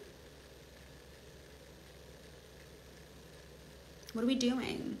doing? What are we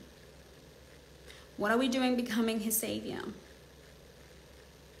doing? What are we doing becoming his savior?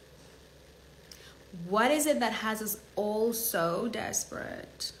 What is it that has us all so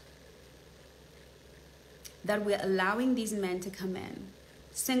desperate that we're allowing these men to come in?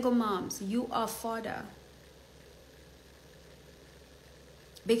 Single moms, you are fodder.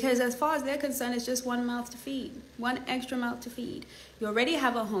 Because as far as they're concerned, it's just one mouth to feed, one extra mouth to feed. You already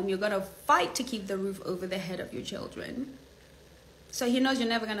have a home. You're going to fight to keep the roof over the head of your children. So he knows you're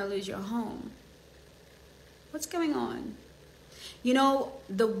never going to lose your home. What's going on? You know,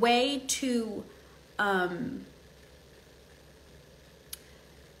 the way to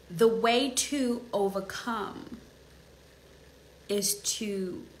overcome is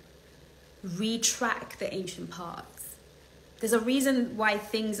to retrack the ancient paths. There's a reason why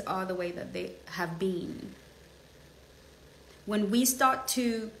things are the way that they have been. When we start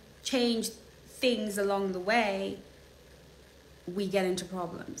to change things along the way, we get into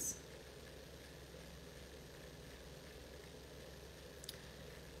problems.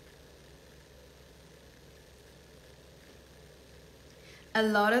 A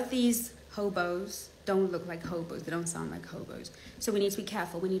lot of these hobos don't look like hobos. They don't sound like hobos. So we need to be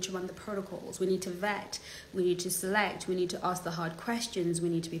careful. We need to run the protocols. We need to vet. We need to select. We need to ask the hard questions. We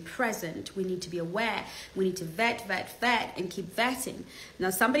need to be present. We need to be aware. We need to vet, and keep vetting. Now,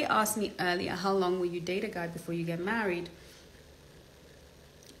 somebody asked me earlier, how long will you date a guy before you get married?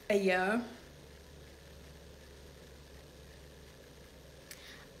 A year.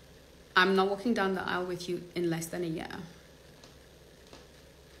 I'm not walking down the aisle with you in less than a year.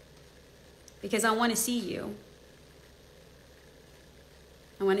 Because I want to see you.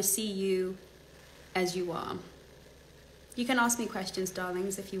 I want to see you as you are. You can ask me questions,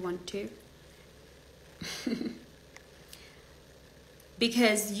 darlings, if you want to.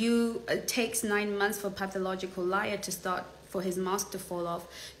 Because it takes 9 months for a pathological liar to start, for his mask to fall off.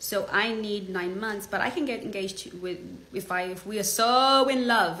 So I need 9 months, but I can get engaged with, if we are so in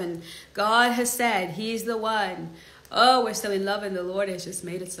love and God has said he's the one. Oh, we're so in love and the Lord has just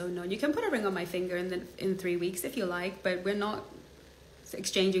made it so known. You can put a ring on my finger in 3 weeks if you like, but we're not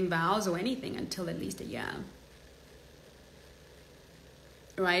exchanging vows or anything until at least a year.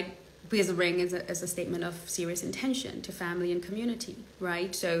 Right? Because a ring is a statement of serious intention to family and community,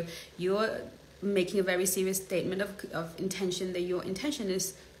 right? So you're making a very serious statement of intention, that your intention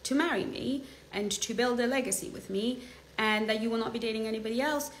is to marry me and to build a legacy with me, and that you will not be dating anybody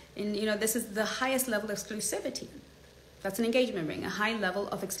else. And, you know, this is the highest level of exclusivity. That's an engagement ring, a high level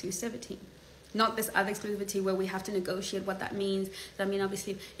of exclusivity. Not this other exclusivity where we have to negotiate what that means. I mean,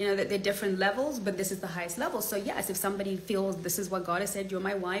 obviously, you know, that they're different levels, but this is the highest level. So yes, if somebody feels this is what God has said, you're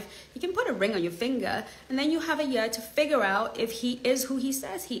my wife, you can put a ring on your finger, and then you have a year to figure out if he is who he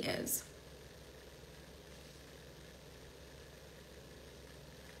says he is.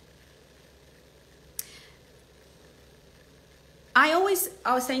 I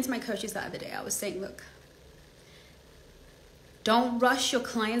was saying to my coaches the other day, I was saying, look, don't rush your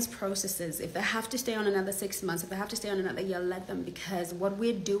clients' processes. If they have to stay on another 6 months, if they have to stay on another year, let them, because what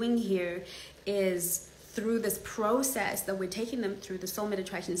we're doing here is, through this process that we're taking them through, the Soulmate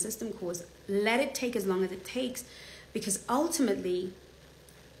Attraction System course, let it take as long as it takes, because ultimately,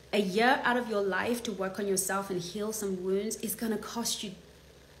 a year out of your life to work on yourself and heal some wounds is going to cost you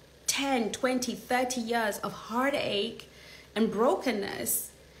 10, 20, 30 years of heartache and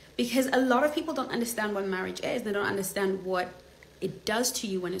brokenness, because a lot of people don't understand what marriage is. They don't understand what it does to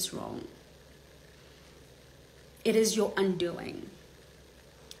you when it's wrong. It is your undoing.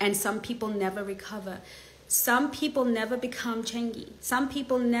 And some people never recover. Some people never become Chengi. Some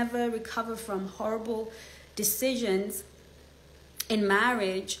people never recover from horrible decisions in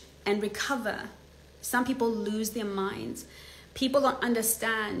marriage and recover. Some people lose their minds. People don't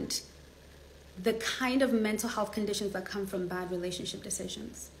understand the kind of mental health conditions that come from bad relationship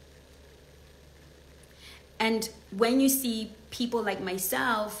decisions. And when you see people like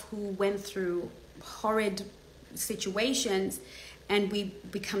myself who went through horrid situations, and we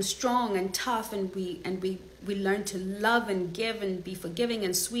become strong and tough, and we learn to love and give and be forgiving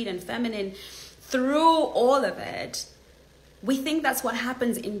and sweet and feminine through all of it, we think that's what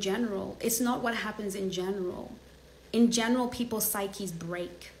happens in general. It's not what happens in general. In general, people's psyches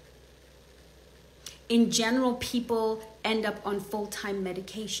break. In general, people end up on full-time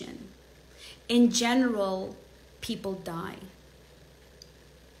medication. In general, people die.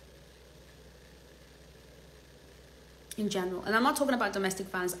 In general. And I'm not talking about domestic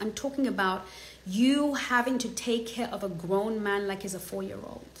violence. I'm talking about you having to take care of a grown man like he's a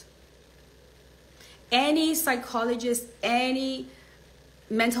 4-year-old. Any psychologist, any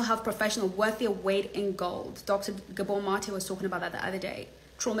mental health professional worth their weight in gold. Dr. Gabor Mate was talking about that the other day.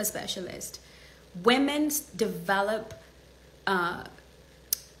 Trauma specialist. Women develop, I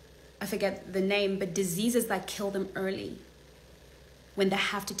forget the name, but diseases that kill them early when they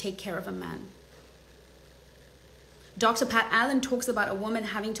have to take care of a man. Dr. Pat Allen talks about a woman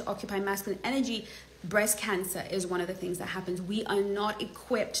having to occupy masculine energy. Breast cancer is one of the things that happens. We are not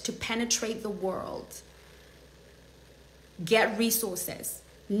equipped to penetrate the world, get resources,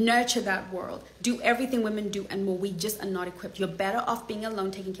 nurture that world, do everything women do and more. We just are not equipped. You're better off being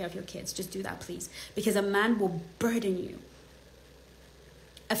alone, taking care of your kids. Just do that, please. Because a man will burden you.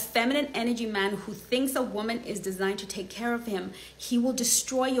 A feminine energy man who thinks a woman is designed to take care of him, he will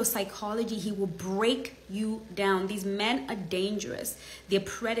destroy your psychology. He will break you down. These men are dangerous. They're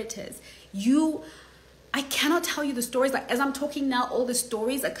predators. I cannot tell you the stories. Like, as I'm talking now, all the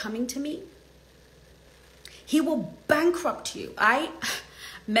stories are coming to me. He will bankrupt you. I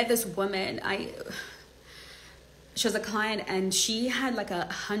met this woman. She was a client, and she had like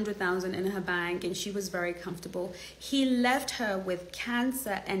 100,000 in her bank, and she was very comfortable. He left her with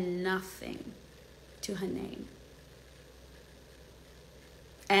cancer and nothing to her name.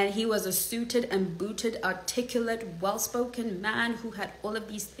 And he was a suited and booted, articulate, well-spoken man who had all of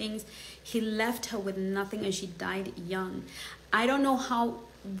these things. He left her with nothing, and she died young. I don't know how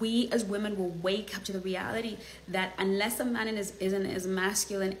we as women will wake up to the reality that unless a man is in his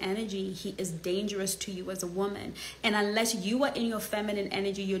masculine energy, he is dangerous to you as a woman. And unless you are in your feminine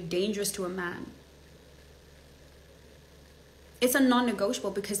energy, you're dangerous to a man. It's a non-negotiable,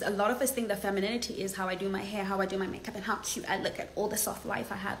 because a lot of us think that femininity is how I do my hair, how I do my makeup, and how cute I look, at all the soft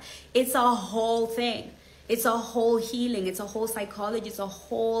life I have. It's a whole thing. It's a whole healing. It's a whole psychology. It's a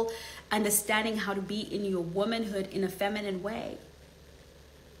whole understanding how to be in your womanhood in a feminine way.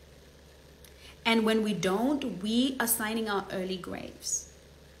 And when we don't, we are signing our early graves.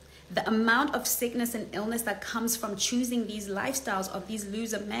 The amount of sickness and illness that comes from choosing these lifestyles of these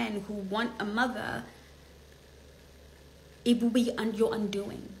loser men who want a mother, it will be your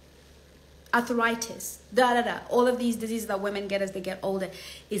undoing. Arthritis, all of these diseases that women get as they get older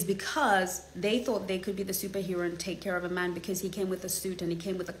is because they thought they could be the superhero and take care of a man because he came with a suit and he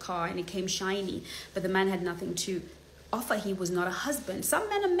came with a car and he came shiny, but the man had nothing to offer. He was not a husband. Some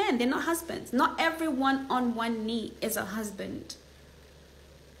men are men, they're not husbands. Not everyone on one knee is a husband.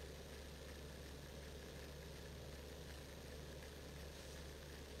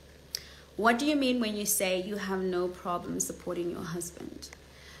 What do you mean when you say you have no problem supporting your husband?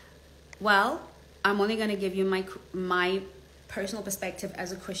 Well, I'm only going to give you my personal perspective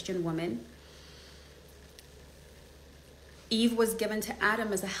as a Christian woman. Eve was given to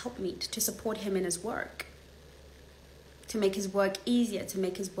Adam as a helpmeet to support him in his work, to make his work easier, to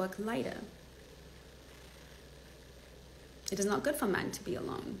make his work lighter. It is not good for man to be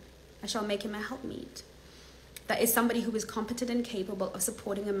alone. I shall make him a helpmeet. That is somebody who is competent and capable of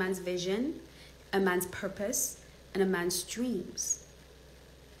supporting a man's vision, a man's purpose, and a man's dreams.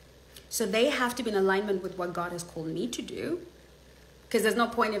 So they have to be in alignment with what God has called me to do. Because there's no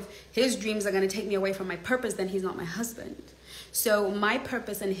point if his dreams are going to take me away from my purpose, then he's not my husband. So my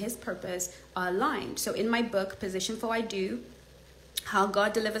purpose and his purpose are aligned. So in my book, Position for I Do, How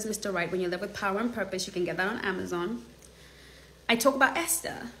God Delivers Mr. Right When You Live with Power and Purpose, you can get that on Amazon. I talk about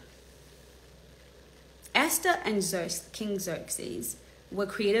Esther. Esther and King Xerxes were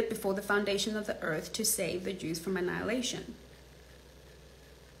created before the foundation of the earth to save the Jews from annihilation.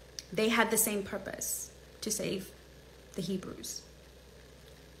 They had the same purpose, to save the Hebrews.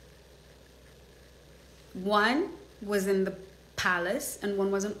 One was in the palace and one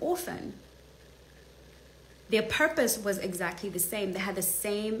was an orphan. Their purpose was exactly the same. They had the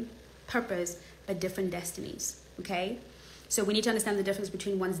same purpose, but different destinies, okay? So we need to understand the difference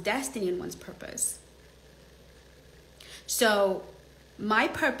between one's destiny and one's purpose. So my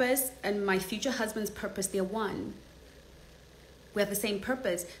purpose and my future husband's purpose, they're one. We have the same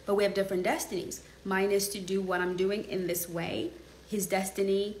purpose, but we have different destinies. Mine is to do what I'm doing in this way. His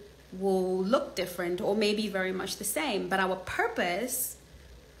destiny will look different or maybe very much the same, but our purpose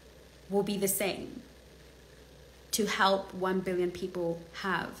will be the same: to help 1 billion people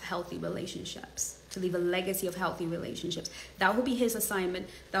have healthy relationships, to leave a legacy of healthy relationships. That will be his assignment.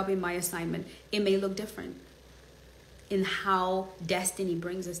 That will be my assignment. It may look different in how destiny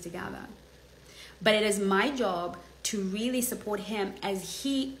brings us together, but it is my job to really support him as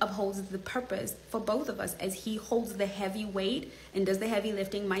he upholds the purpose for both of us, as he holds the heavy weight and does the heavy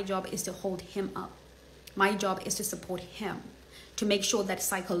lifting. My job is to hold him up. My job is to support him, to make sure that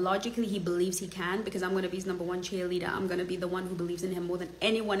psychologically he believes he can, because I'm going to be his number one cheerleader. I'm going to be the one who believes in him more than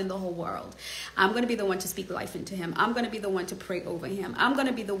anyone in the whole world. I'm going to be the one to speak life into him. I'm going to be the one to pray over him. I'm going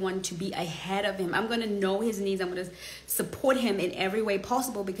to be the one to be ahead of him. I'm going to know his needs. I'm going to support him in every way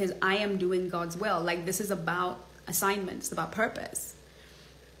possible, because I am doing God's will. Like, this is about assignments, about purpose.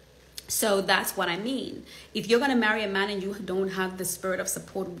 So that's what I mean. If you're going to marry a man and you don't have the spirit of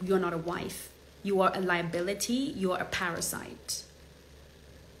support, you're not a wife. You are a liability. You are a parasite.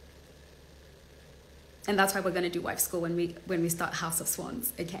 And that's why we're going to do wife school when we start House of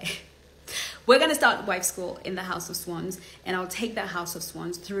Swans. Okay. We're going to start wife school in the House of Swans, and I'll take that House of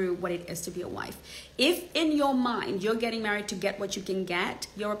Swans through what it is to be a wife. If in your mind you're getting married to get what you can get,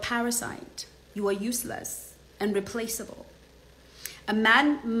 you're a parasite. You are useless and replaceable. A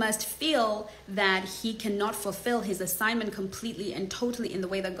man must feel that he cannot fulfill his assignment completely and totally in the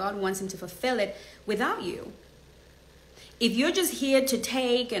way that God wants him to fulfill it without you. If you're just here to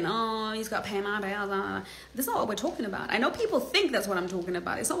take and, oh, he's got to pay my bills, that's not what we're talking about. I know people think that's what I'm talking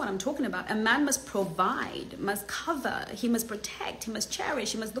about. It's not what I'm talking about. A man must provide, must cover, he must protect, he must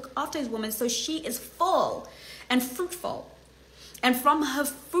cherish, he must look after his woman so she is full and fruitful. And from her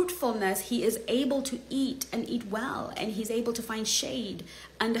fruitfulness, he is able to eat and eat well. And he's able to find shade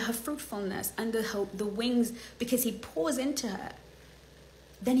under her fruitfulness, under the wings, because he pours into her.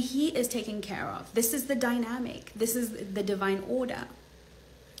 Then he is taken care of. This is the dynamic. This is the divine order.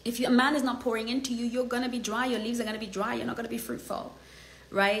 If a man is not pouring into you, you're going to be dry. Your leaves are going to be dry. You're not going to be fruitful,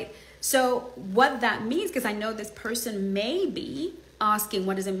 right? So what that means, because I know this person may be asking,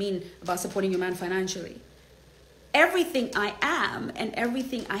 what does it mean about supporting your man financially? Everything I am and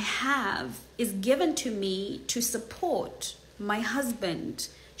everything I have is given to me to support my husband,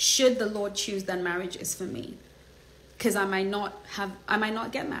 should the Lord choose that marriage is for me. Because I might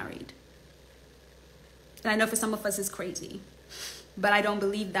not get married. And I know for some of us it's crazy, but I don't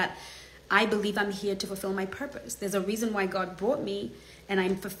believe that. I believe I'm here to fulfill my purpose. There's a reason why God brought me, and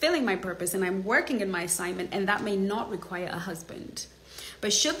I'm fulfilling my purpose, and I'm working in my assignment, and that may not require a husband.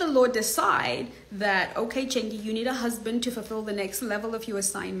 But should the Lord decide that, okay, Chengi, you need a husband to fulfill the next level of your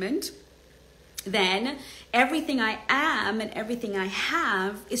assignment, then everything I am and everything I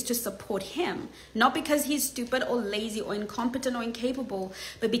have is to support him. Not because he's stupid or lazy or incompetent or incapable,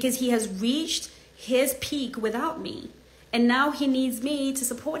 but because he has reached his peak without me. And now he needs me to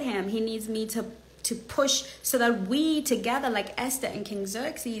support him. He needs me to push so that we together, like Esther and King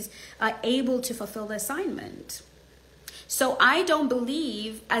Xerxes, are able to fulfill the assignment. So I don't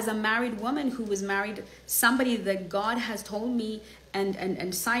believe, as a married woman who was married somebody that God has told me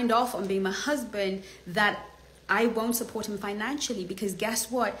and signed off on being my husband, that I won't support him financially. Because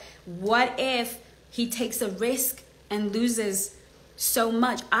guess what? What if he takes a risk and loses so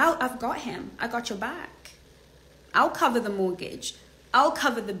much? I've got him. I got your back. I'll cover the mortgage. I'll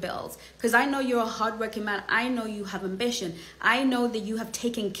cover the bills, because I know you're a hardworking man. I know you have ambition. I know that you have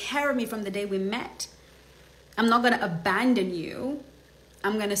taken care of me from the day we met. I'm not going to abandon you.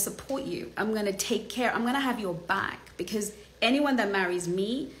 I'm going to support you. I'm going to take care. I'm going to have your back, because anyone that marries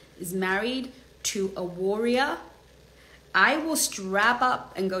me is married to a warrior. I will strap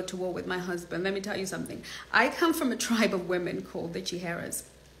up and go to war with my husband. Let me tell you something. I come from a tribe of women called the Chiheras.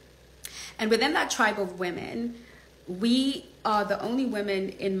 And within that tribe of women, we are the only women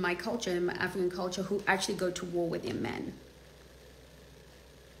in my culture, in my African culture, who actually go to war with their men.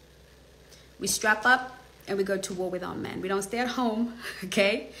 We strap up and we go to war with our men. We don't stay at home,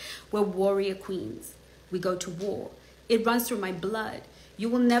 okay? We're warrior queens. We go to war. It runs through my blood. You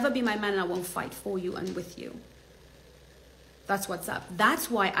will never be my man, and I won't fight for you and with you. That's what's up. That's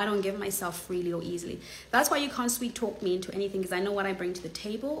why I don't give myself freely or easily. That's why you can't sweet talk me into anything, because I know what I bring to the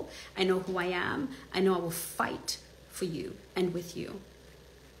table. I know who I am. I know I will fight for you and with you.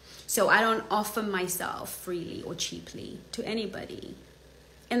 So I don't offer myself freely or cheaply to anybody.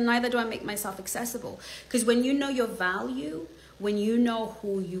 And neither do I make myself accessible. Because when you know your value, when you know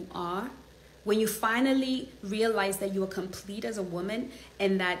who you are, when you finally realize that you are complete as a woman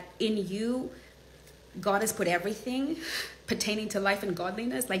and that in you, God has put everything pertaining to life and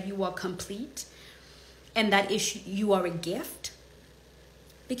godliness, like you are complete, and that you are a gift.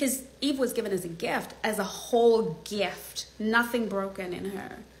 Because Eve was given as a gift, as a whole gift, nothing broken in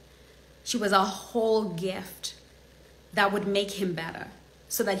her. She was a whole gift that would make him better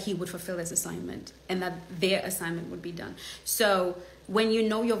so that he would fulfill his assignment and that their assignment would be done. So when you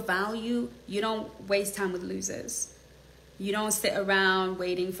know your value, you don't waste time with losers. You don't sit around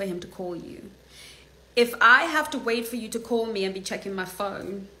waiting for him to call you. If I have to wait for you to call me and be checking my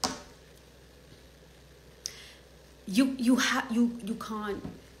phone, you can't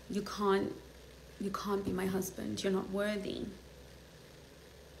be my husband. You're not worthy.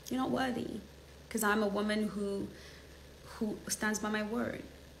 You're not worthy, because I'm a woman who stands by my word.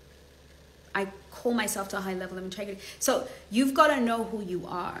 I call myself to a high level of integrity. So you've got to know who you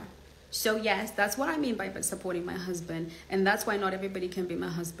are. So yes, that's what I mean by supporting my husband. And that's why not everybody can be my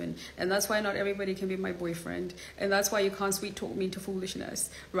husband. And that's why not everybody can be my boyfriend. And that's why you can't sweet talk me into foolishness,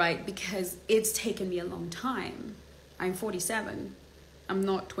 right? Because it's taken me a long time. I'm 47. I'm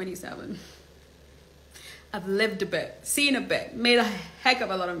not 27. I've lived a bit, seen a bit, made a heck of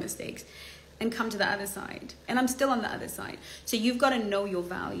a lot of mistakes, and come to the other side. And I'm still on the other side. So you've got to know your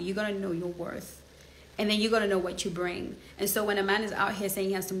value. You've got to know your worth. And then you got to know what you bring. And so when a man is out here saying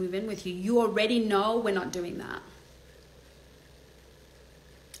he has to move in with you, you already know we're not doing that.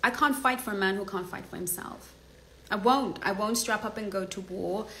 I can't fight for a man who can't fight for himself. I won't strap up and go to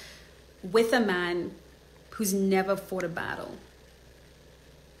war with a man who's never fought a battle,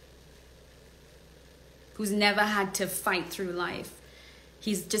 who's never had to fight through life.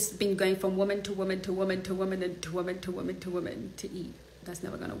 He's just been going from woman to woman to woman to woman and to woman to woman to woman to eat. That's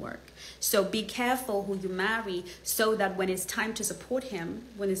never going to work. So be careful who you marry, so that when it's time to support him,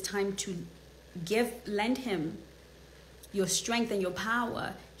 when it's time to lend him your strength and your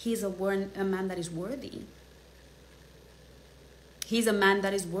power, he's a man that is worthy. He's a man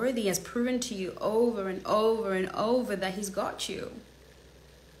that is worthy, has proven to you over and over and over that he's got you.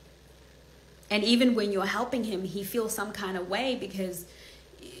 And even when you're helping him, he feels some kind of way because,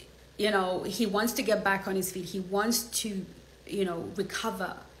 he wants to get back on his feet. He wants to,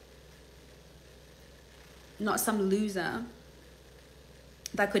 recover. Not some loser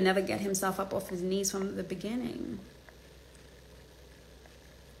that could never get himself up off his knees from the beginning.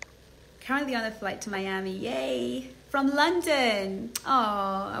 Currently on a flight to Miami. Yay! From London.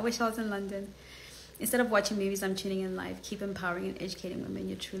 Oh, I wish I was in London. Instead of watching movies, I'm tuning in live. Keep empowering and educating women.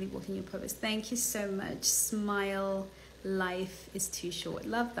 You're truly walking your purpose. Thank you so much. Smile. Life is too short.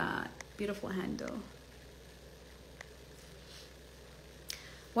 Love that. Beautiful handle.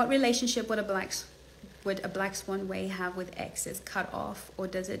 What relationship would a black swan way have with exes? Cut off, or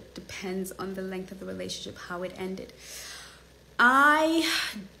does it depends on the length of the relationship, how it ended? I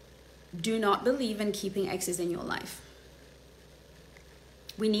do not believe in keeping exes in your life.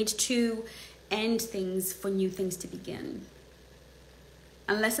 We need to end things for new things to begin.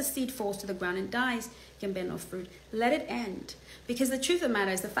 Unless a seed falls to the ground and dies, it can bear no fruit. Let it end. Because the truth of the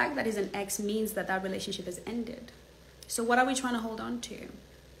matter is, the fact that he's an ex means that that relationship has ended. So what are we trying to hold on to?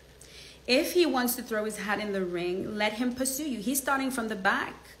 If he wants to throw his hat in the ring, let him pursue you. He's starting from the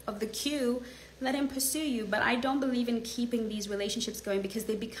back of the queue. Let him pursue you. But I don't believe in keeping these relationships going, because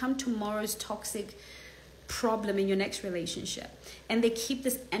they become tomorrow's toxic problem in your next relationship. And they keep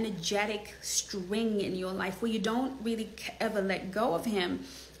this energetic string in your life where you don't really ever let go of him,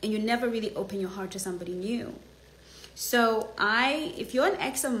 and you never really open your heart to somebody new. So if you're an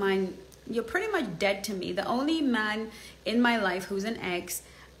ex of mine, you're pretty much dead to me. The only man in my life who's an ex,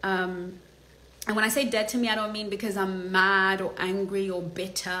 and when I say dead to me, I don't mean because I'm mad or angry or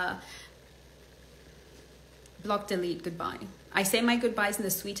bitter. Block, delete, goodbye. I say my goodbyes in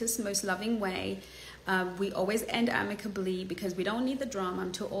the sweetest, most loving way. We always end amicably because we don't need the drama.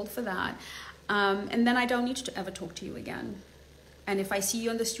 I'm too old for that. And then I don't need to ever talk to you again. And if I see you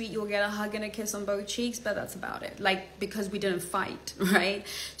on the street, you'll get a hug and a kiss on both cheeks, but that's about it. Because we didn't fight, right?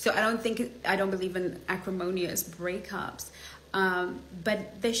 So I don't believe in acrimonious breakups.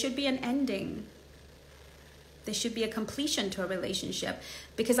 But there should be an ending. There should be a completion to a relationship,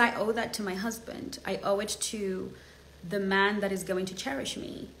 because I owe that to my husband. I owe it to the man that is going to cherish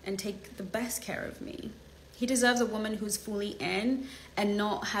me and take the best care of me. He deserves a woman who's fully in and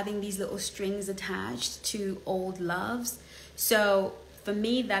not having these little strings attached to old loves. So for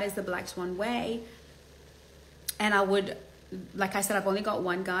me, that is the Black Swan way. And I would like I said, I've only got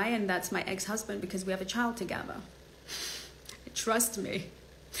one guy, and that's my ex-husband, because we have a child together. Trust me,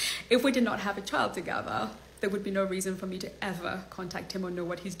 if we did not have a child together, there would be no reason for me to ever contact him or know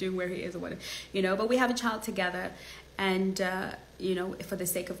what he's doing, where he is, or what, you know. But we have a child together, and you know, for the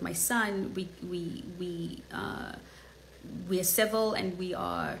sake of my son, we are civil and we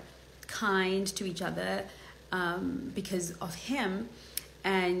are kind to each other because of him,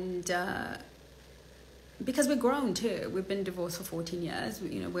 and because we're grown too. We've been divorced for 14 years.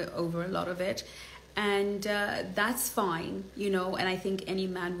 You know, we're over a lot of it. And that's fine, you know, and I think any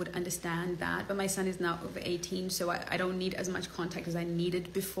man would understand that. But my son is now over 18, so I don't need as much contact as I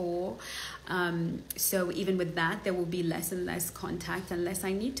needed before. So even with that, there will be less and less contact unless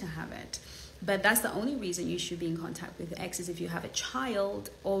I need to have it. But that's the only reason you should be in contact with your ex, is if you have a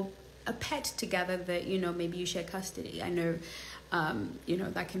child or a pet together that, you know, maybe you share custody. I know, you know,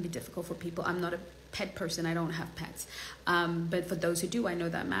 that can be difficult for people. I'm not a pet person, I don't have pets, but for those who do, I know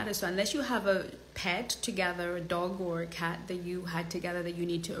that matters. So unless you have a pet together, a dog or a cat that you had together that you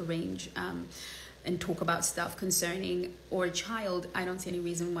need to arrange and talk about stuff concerning, or a child, I don't see any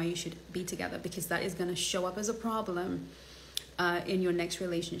reason why you should be together, because that is going to show up as a problem in your next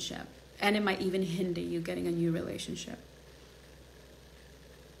relationship, and it might even hinder you getting a new relationship.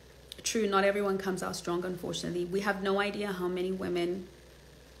 True, not everyone comes out strong, unfortunately. We have no idea how many women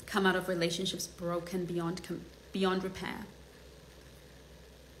come out of relationships broken beyond repair.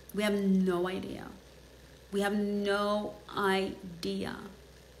 We have no idea. We have no idea.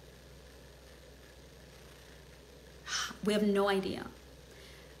 We have no idea.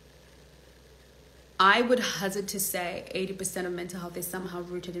 I would hazard to say 80% of mental health is somehow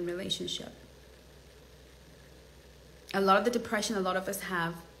rooted in relationship. A lot of the depression a lot of us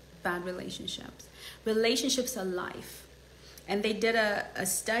have, bad relationships. Relationships are life. And they did a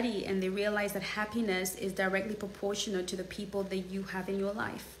study, and they realized that happiness is directly proportional to the people that you have in your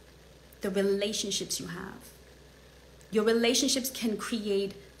life, the relationships you have. Your relationships can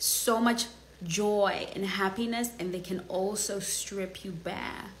create so much joy and happiness, and they can also strip you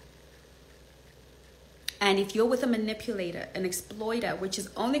bare. And if you're with a manipulator, an exploiter, which is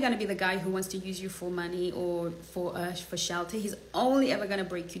only going to be the guy who wants to use you for money or for shelter, he's only ever going to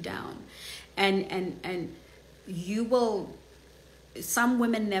break you down. And you will... Some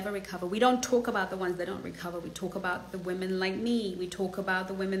women never recover. We don't talk about the ones that don't recover. We talk about the women like me. We talk about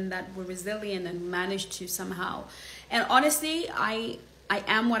the women that were resilient and managed to somehow. And honestly, I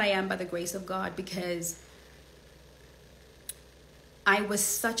am what I am by the grace of God, because I was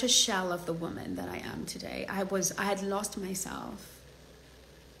such a shell of the woman that I am today. I had lost myself.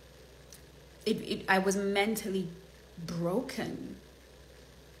 I was mentally broken,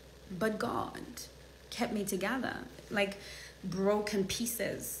 but God kept me together. Like broken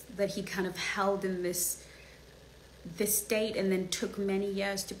pieces that he kind of held in this state, and then took many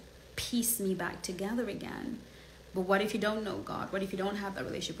years to piece me back together again. But what if you don't know God? What if you don't have that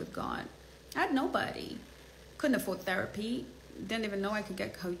relationship with God? I had nobody. Couldn't afford therapy. Didn't even know I could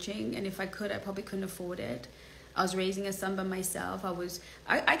get coaching, and if I could, I probably couldn't afford it. I was raising a son by myself.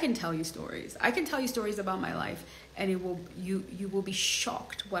 I can tell you stories. I can tell you stories about my life, and you will be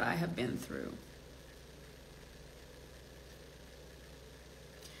shocked what I have been through.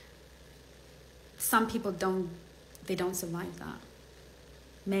 Some people don't survive that.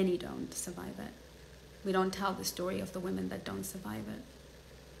 Many don't survive it. We don't tell the story of the women that don't survive it.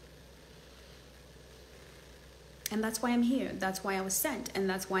 And that's why I'm here. That's why I was sent. And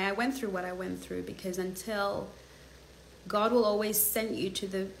that's why I went through what I went through. Because until God will always send you to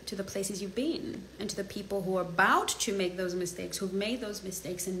the places you've been, and to the people who are about to make those mistakes, who've made those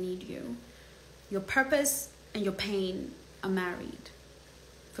mistakes and need you. Your purpose and your pain are married.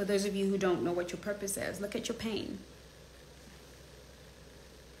 For those of you who don't know what your purpose is, look at your pain.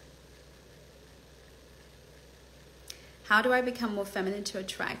 How do I become more feminine to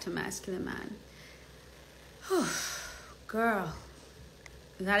attract a masculine man? Girl,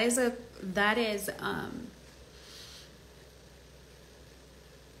 that is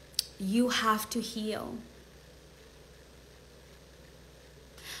you have to heal.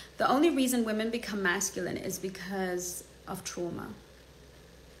 The only reason women become masculine is because of trauma.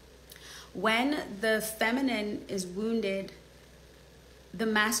 When the feminine is wounded, the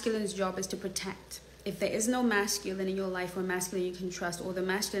masculine's job is to protect. If there is no masculine in your life, or masculine you can trust, or the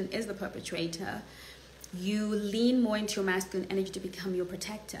masculine is the perpetrator, you lean more into your masculine energy to become your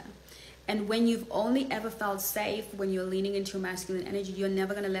protector. And when you've only ever felt safe when you're leaning into your masculine energy, you're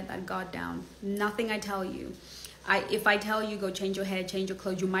never going to let that guard down. Nothing I tell you. If I tell you go change your hair, change your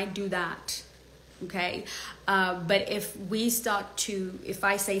clothes, you might do that. Okay. But if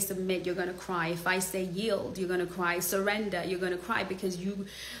I say submit, you're going to cry. If I say yield, you're going to cry. Surrender, you're going to cry because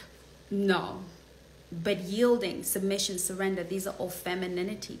no. But yielding, submission, surrender, these are all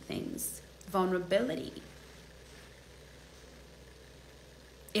femininity things. Vulnerability.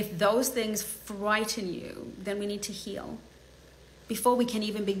 If those things frighten you, then we need to heal before we can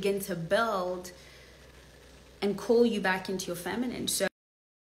even begin to build and call you back into your feminine. So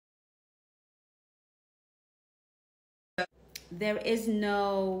there is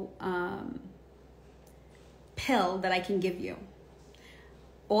no pill that I can give you.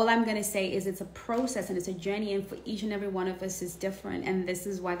 All I'm going to say is it's a process and it's a journey, and for each and every one of us is different. And this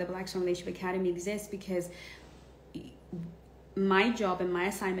is why the Black Swan Relationship Academy exists, because my job and my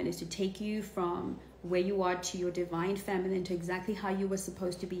assignment is to take you from where you are to your divine feminine, to exactly how you were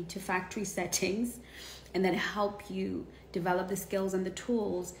supposed to be, to factory settings, and then help you develop the skills and the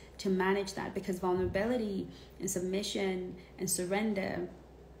tools to manage that, because vulnerability and submission and surrender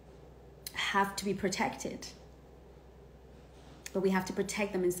have to be protected. But we have to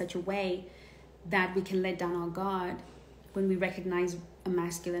protect them in such a way that we can let down our guard when we recognize a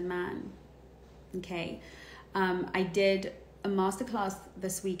masculine man. Okay. I did a masterclass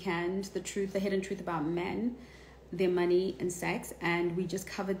this weekend, the hidden truth about men, their money and sex, and we just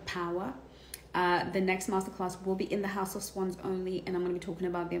covered power. The next masterclass will be in the House of Swans only, and I'm going to be talking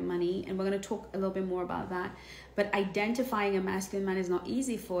about their money, and we're going to talk a little bit more about that. But identifying a masculine man is not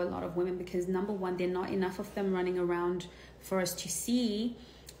easy for a lot of women, because number one, there are not enough of them running around for us to see.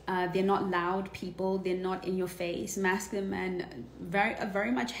 They're not loud people. They're not in your face. Masculine men,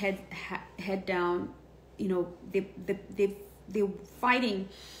 very much head down. You know, they're fighting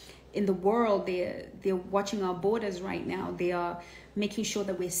in the world. They're watching our borders right now. They are making sure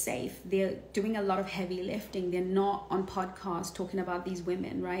that we're safe. They're doing a lot of heavy lifting. They're not on podcasts talking about these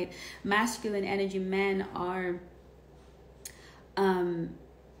women, right? Masculine energy men are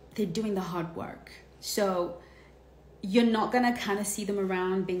they're doing the hard work. So you're not gonna kind of see them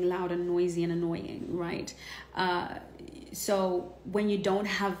around being loud and noisy and annoying, right? So when you don't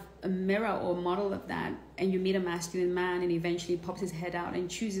have a mirror or model of that, and you meet a masculine man and eventually pops his head out and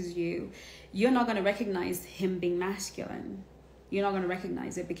chooses you, you're not going to recognize him being masculine. You're not going to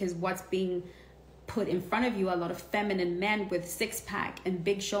recognize it, because what's being put in front of you are a lot of feminine men with six-pack and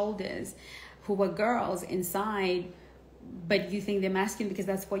big shoulders who are girls inside, but you think they're masculine because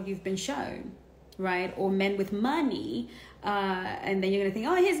that's what you've been shown, right? Or men with money, and then you're going to think,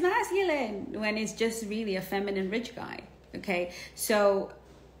 oh, he's masculine, when it's just really a feminine rich guy. Okay, so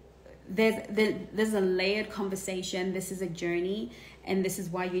there's a layered conversation. This is a journey, and this is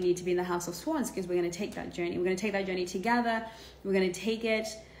why you need to be in the House of Swans, because we're going to take that journey. We're going to take that journey together. We're going to take it,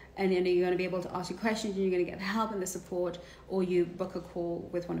 and then you're going to be able to ask your questions, and you're going to get the help and the support, or you book a call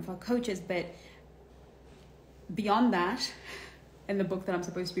with one of our coaches. But beyond that, in the book that I'm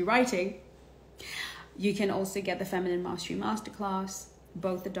supposed to be writing, you can also get the Feminine Mastery Masterclass,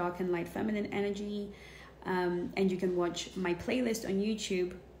 both the dark and light feminine energy, and you can watch my playlist on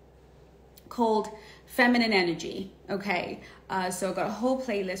YouTube called Feminine Energy. Okay, so I've got a whole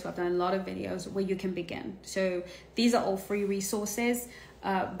playlist where I've done a lot of videos where you can begin. So these are all free resources,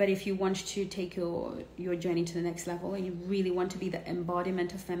 but if you want to take your journey to the next level, and you really want to be the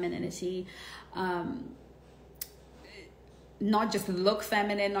embodiment of femininity, not just look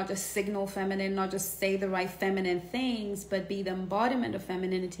feminine, not just signal feminine, not just say the right feminine things, but be the embodiment of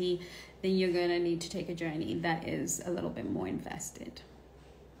femininity, then you're going to need to take a journey that is a little bit more invested.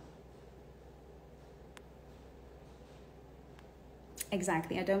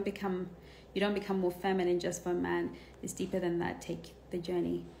 Exactly. You don't become more feminine just for a man. It's deeper than that. Take the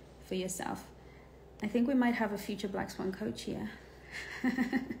journey for yourself. I think we might have a future Black Swan coach here.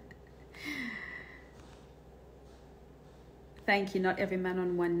 Thank you. Not every man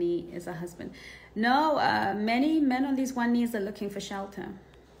on one knee is a husband. No, many men on these one knees are looking for shelter.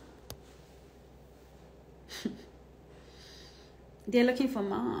 They're looking for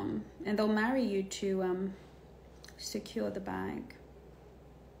mom, and they'll marry you to secure the bag.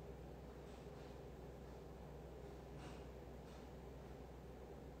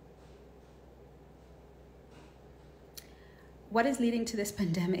 What is leading to this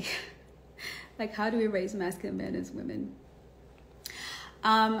pandemic? Like, how do we raise masculine men as women?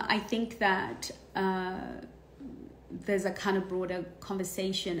 I think that there's a kind of broader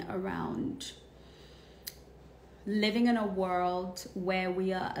conversation around living in a world where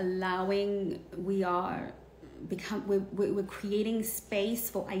we're creating space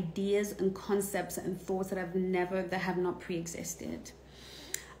for ideas and concepts and thoughts that have not pre-existed.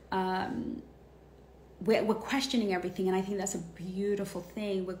 we're questioning everything, and I think that's a beautiful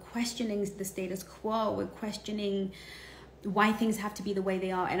thing. We're questioning the status quo. We're questioning why things have to be the way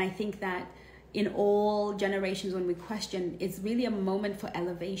they are. And I think that in all generations, when we question, it's really a moment for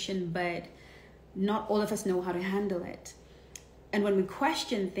elevation, but not all of us know how to handle it. And when we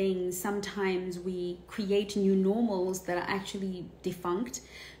question things, sometimes we create new normals that are actually defunct.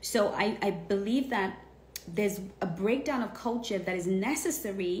 So I believe that there's a breakdown of culture that is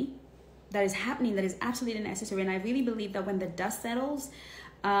necessary, that is happening, that is absolutely necessary. And I really believe that when the dust settles,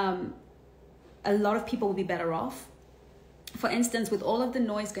 a lot of people will be better off. For instance, with all of the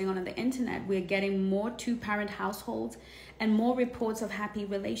noise going on the internet, we're getting more two-parent households and more reports of happy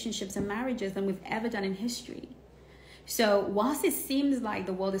relationships and marriages than we've ever done in history. So whilst it seems like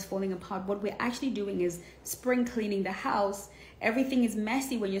the world is falling apart, what we're actually doing is spring cleaning the house. Everything is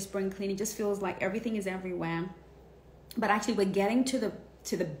messy when you're spring cleaning. It just feels like everything is everywhere. But actually we're getting to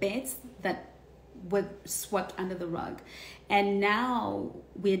the bits that were swept under the rug. And now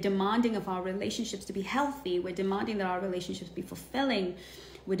we're demanding of our relationships to be healthy. We're demanding that our relationships be fulfilling.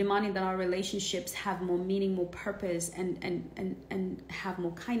 We're demanding that our relationships have more meaning, more purpose, and have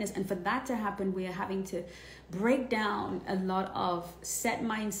more kindness. And for that to happen, we are having to break down a lot of set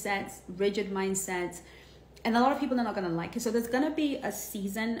mindsets, rigid mindsets, and a lot of people are not going to like it. So there's going to be a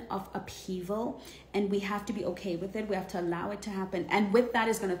season of upheaval, and we have to be okay with it. We have to allow it to happen. And with that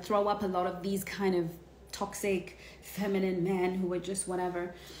is going to throw up a lot of these kind of toxic feminine men who are just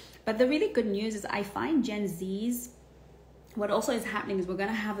whatever. But the really good news is I find Gen Zs, what also is happening is we're going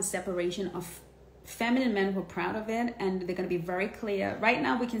to have a separation of feminine men who are proud of it, and they're going to be very clear. Right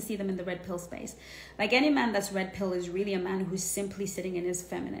now we can see them in the red pill space. Like any man that's red pill is really a man who's simply sitting in his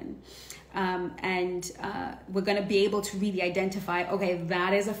feminine. We're going to be able to really identify, okay,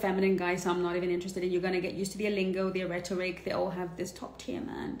 that is a feminine guy, so I'm not even interested in. You're going to get used to their lingo, their rhetoric. They all have this top tier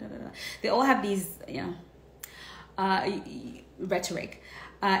man. Da, da, da. They all have these, rhetoric.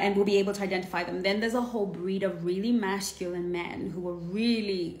 And we'll be able to identify them. Then there's a whole breed of really masculine men who are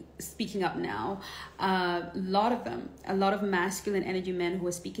really speaking up now. A lot of them, a lot of masculine energy men who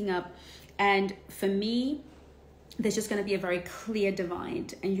are speaking up. And for me, there's just going to be a very clear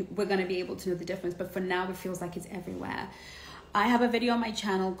divide, and we're going to be able to know the difference. But for now, it feels like it's everywhere. I have a video on my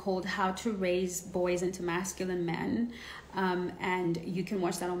channel called How to Raise Boys into Masculine Men. And you can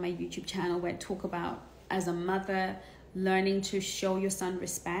watch that on my YouTube channel, where I talk about, as a mother, learning to show your son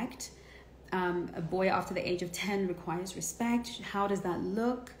respect. A boy after the age of 10 requires respect. How does that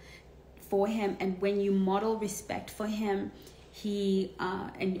look for him? And when you model respect for him,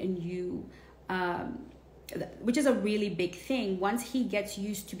 which is a really big thing. Once he gets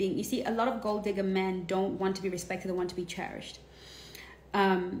used to being, you see, a lot of gold digger men don't want to be respected, they want to be cherished.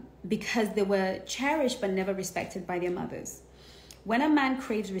 Because they were cherished but never respected by their mothers. When a man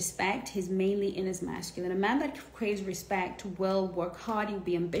craves respect, he's mainly in his masculine. A man that craves respect will work hard, he'll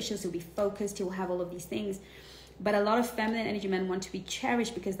be ambitious, he'll be focused, he'll have all of these things. But a lot of feminine energy men want to be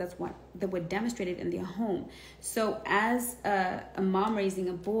cherished because that's what they were demonstrated in their home. So as a mom raising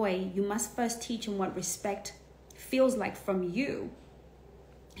a boy, you must first teach him what respect feels like from you.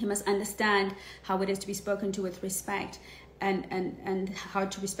 He must understand how it is to be spoken to with respect, and how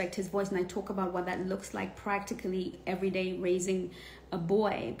to respect his voice. And I talk about what that looks like practically every day raising a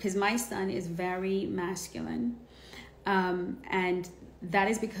boy, because my son is very masculine. And that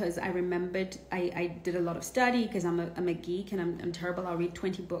is because I remembered, I did a lot of study, because I'm a geek, and I'm terrible. I'll read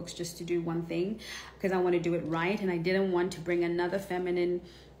 20 books just to do one thing, because I want to do it right. And I didn't want to bring another feminine,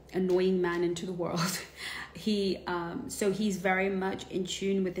 annoying man into the world. So he's very much in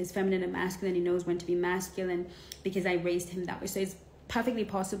tune with his feminine and masculine. He knows when to be masculine, because I raised him that way. So it's perfectly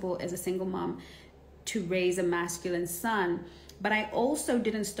possible as a single mom to raise a masculine son. But I also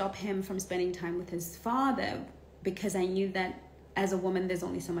didn't stop him from spending time with his father, because I knew that as a woman, there's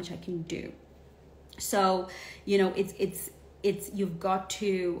only so much I can do. So, it's you've got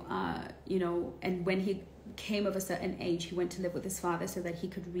to, and when he came of a certain age, he went to live with his father so that he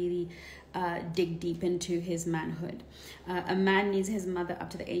could really dig deep into his manhood. A man needs his mother up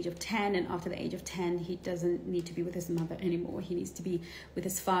to the age of 10, and after the age of 10, he doesn't need to be with his mother anymore. He needs to be with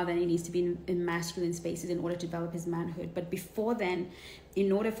his father, and he needs to be in masculine spaces in order to develop his manhood. But before then,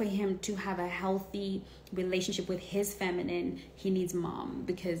 in order for him to have a healthy relationship with his feminine, he needs mom,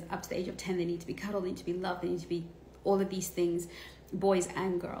 because up to the age of 10, they need to be cuddled, they need to be loved, they need to be all of these things, boys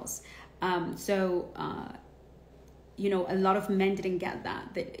and girls. A lot of men didn't get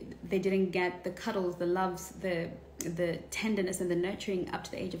that. They didn't get the cuddles, the loves, the tenderness and the nurturing up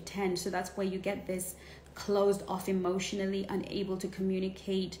to the age of 10. So that's where you get this closed off emotionally, unable to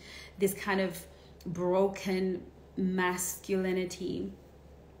communicate, this kind of broken masculinity.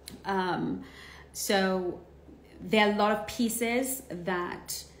 So there are a lot of pieces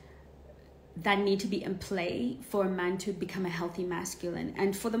that need to be in play for a man to become a healthy masculine.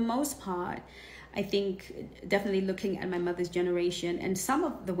 And for the most part, I think definitely looking at my mother's generation and some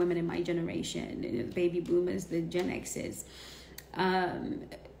of the women in my generation, the baby boomers, the Gen X's,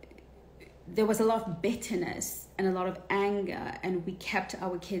 there was a lot of bitterness and a lot of anger, and we kept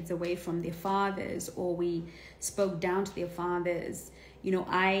our kids away from their fathers, or we spoke down to their fathers. You know,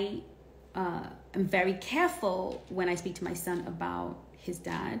 I am very careful when I speak to my son about his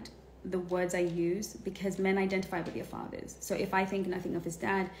dad, the words I use, because men identify with their fathers. So if I think nothing of his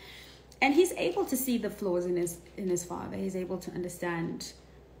dad, and he's able to see the flaws in his father, he's able to understand,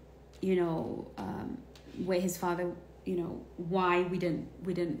 you know, where his father, you know, why we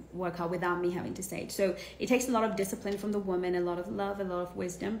didn't work out without me having to say it. So it takes a lot of discipline from the woman, a lot of love, a lot of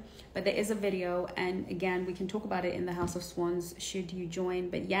wisdom. But there is a video, and again, we can talk about it in the House of Swans should you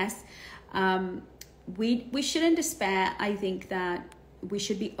join. But yes, we shouldn't despair. I think that we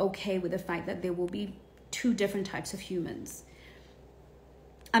should be okay with the fact that there will be two different types of humans.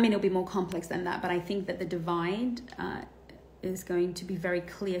 I mean, it'll be more complex than that, but I think that the divide is going to be very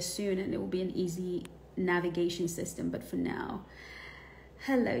clear soon, and it will be an easy navigation system. But for now,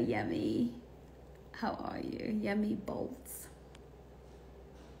 hello Yemi, how are you? Yemi Bolts.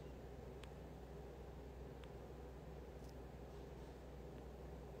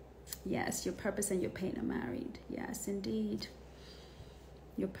 Yes, your purpose and your pain are married. Yes, indeed,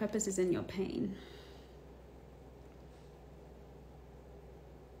 your purpose is in your pain.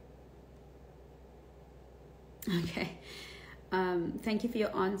 Okay. Thank you for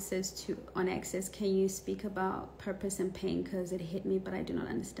your answers on X's. Can you speak about purpose and pain? Because it hit me, but I do not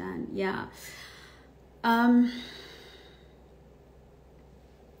understand. Yeah. I'm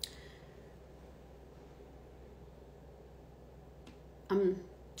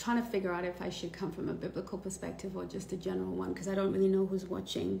trying to figure out if I should come from a biblical perspective or just a general one, because I don't really know who's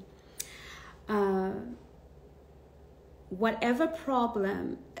watching. Whatever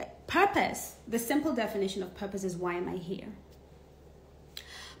problem, purpose, the simple definition of purpose is, why am I here?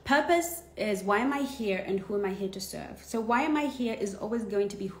 Purpose is, why am I here and who am I here to serve? So why am I here is always going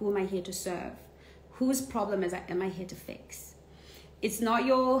to be, who am I here to serve? Whose problem am I here to fix? It's not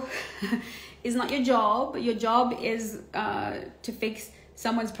your it's not your job. Your job is to fix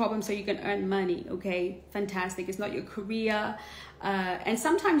someone's problem so you can earn money. Okay, fantastic. It's not your career. And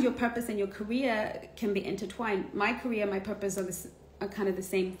sometimes your purpose and your career can be intertwined. My career, my purpose are kind of the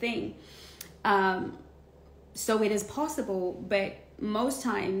same thing. So it is possible, but most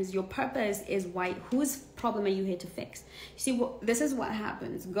times your purpose is whose problem are you here to fix? You see, this is what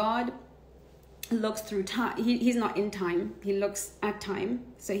happens. God looks through time. He's not in time. He looks at time.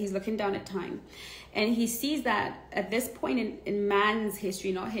 So he's looking down at time. And he sees that at this point in man's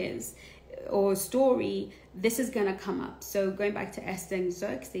history, not his, or story, this is going to come up. So going back to Esther and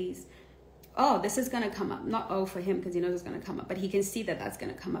Xerxes, this is going to come up. Not for him, because he knows it's going to come up, but he can see that that's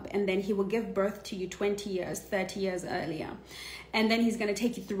going to come up. And then he will give birth to you 20 years, 30 years earlier. And then he's going to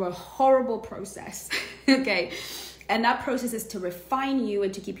take you through a horrible process. Okay. And that process is to refine you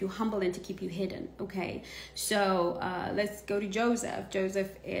and to keep you humble and to keep you hidden. Okay. So let's go to Joseph.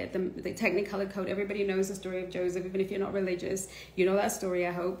 Joseph, the Technicolor code. Everybody knows the story of Joseph. Even if you're not religious, you know that story,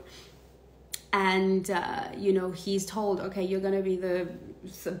 I hope. And, you know, he's told, okay, you're going to be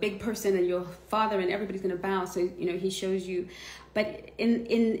the big person and your father and everybody's going to bow. So, you know, he shows you. But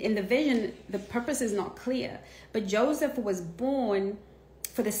in the vision, the purpose is not clear. But Joseph was born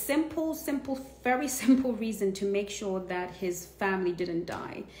for the simple, very simple reason to make sure that his family didn't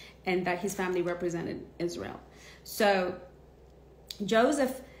die and that his family represented Israel. So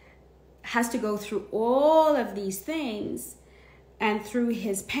Joseph has to go through all of these things, and through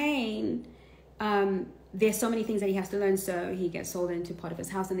his pain, there's so many things that he has to learn. So he gets sold into part of his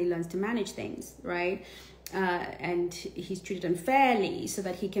house and he learns to manage things, right? And he's treated unfairly so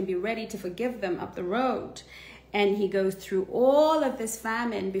that he can be ready to forgive them up the road. And he goes through all of this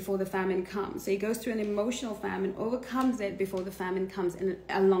famine before the famine comes. So he goes through an emotional famine, overcomes it before the famine comes. And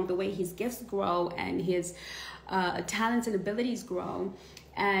along the way, his gifts grow and his talents and abilities grow.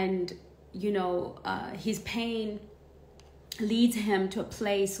 And, you know, his pain leads him to a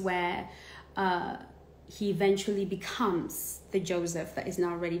place where he eventually becomes the Joseph that is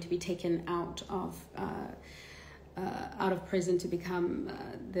now ready to be taken out of prison to become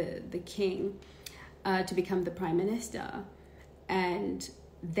the king. To become the prime minister. And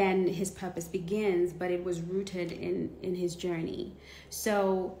then his purpose begins, but it was rooted in his journey.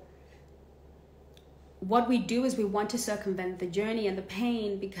 So what we do is we want to circumvent the journey and the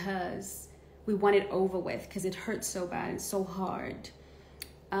pain because we want it over with, because it hurts so bad, it's so hard.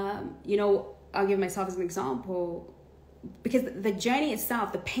 You know, I'll give myself as an example, because the journey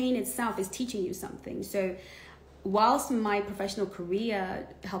itself, the pain itself is teaching you something. So whilst my professional career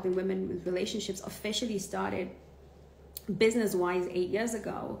helping women with relationships officially started business-wise 8 years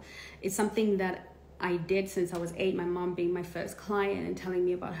ago, it's something that I did since I was 8, my mom being my first client and telling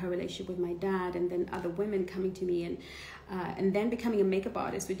me about her relationship with my dad, and then other women coming to me, and then becoming a makeup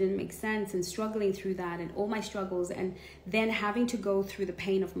artist, which didn't make sense, and struggling through that and all my struggles, and then having to go through the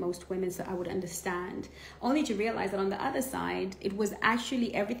pain of most women so I would understand, only to realize that on the other side, it was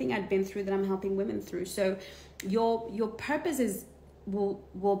actually everything I'd been through that I'm helping women through. So your purpose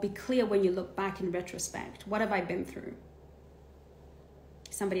will be clear when you look back in retrospect. What have I been through?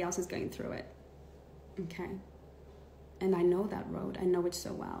 Somebody else is going through it. Okay. And I know that road. I know it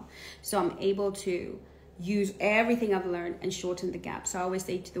so well. So I'm able to use everything I've learned and shorten the gap. So I always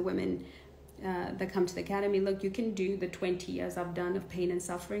say to the women that come to the academy, look, you can do the 20 years I've done of pain and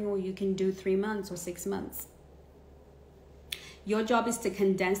suffering, or you can do 3 months or 6 months. Your job is to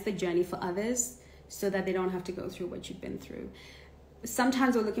condense the journey for others so that they don't have to go through what you've been through.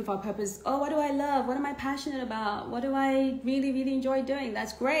 Sometimes we're looking for a purpose. Oh, what do I love? What am I passionate about? What do I really, really enjoy doing?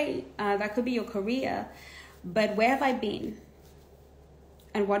 That's great. That could be your career. But where have I been?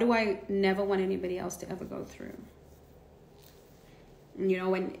 And what do I never want anybody else to ever go through? You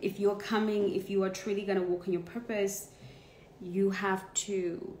know, and if you are truly going to walk in your purpose, you have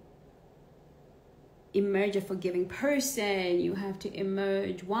to emerge a forgiving person. You have to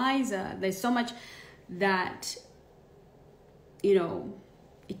emerge wiser. There's so much that, you know,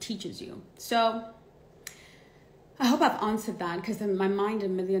 it teaches you. So I hope I've answered that, because in my mind,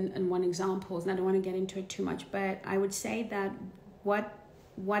 1,000,001 examples, and I don't want to get into it too much, but I would say that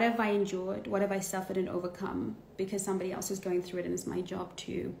what have I endured? What have I suffered and overcome? Because somebody else is going through it, and it's my job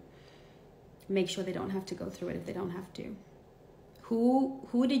to make sure they don't have to go through it if they don't have to.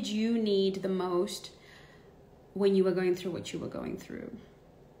 Who did you need the most when you were going through what you were going through?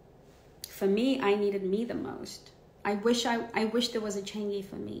 For me, I needed me the most. I wish there was a Chengi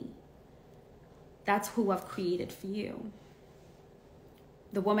for me. That's who I've created for you.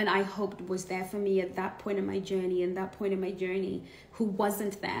 The woman I hoped was there for me at that point in my journey, who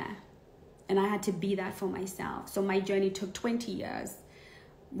wasn't there. And I had to be that for myself. So my journey took 20 years.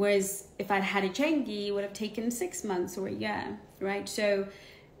 Whereas if I'd had a Chengi, it would have taken 6 months or a year, right? So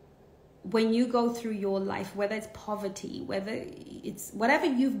when you go through your life, whether it's poverty, whether it's whatever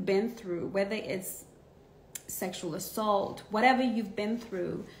you've been through, whether it's sexual assault, whatever you've been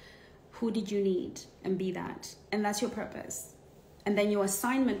through, who did you need? And be that. And that's your purpose. And then your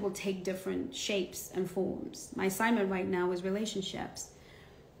assignment will take different shapes and forms. My assignment right now is relationships.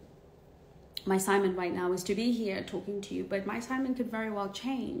 My assignment right now is to be here talking to you, but my assignment could very well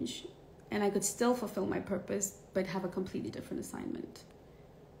change, and I could still fulfill my purpose, but have a completely different assignment.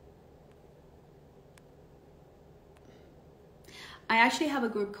 I actually have a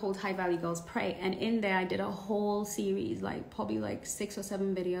group called High Value Girls Pray, and in there I did a whole series, probably 6 or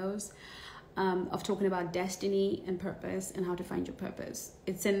 7 videos of talking about destiny and purpose and how to find your purpose.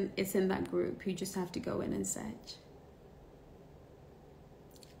 It's in that group. You just have to go in and search.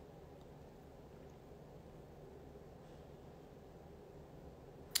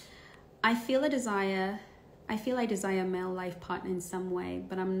 I feel I desire a male life partner in some way,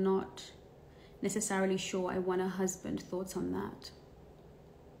 but I'm not necessarily sure I want a husband. Thoughts on that?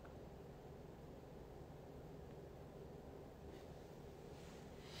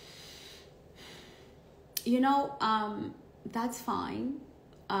 You know, that's fine.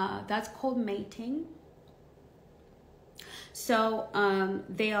 That's called mating. So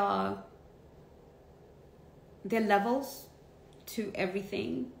there are levels to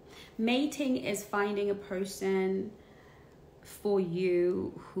everything. Mating is finding a person for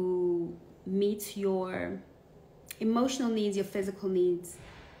you who meets your emotional needs, your physical needs,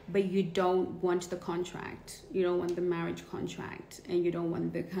 but you don't want the contract. You don't want the marriage contract, and you don't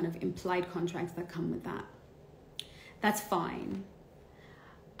want the kind of implied contracts that come with that. That's fine.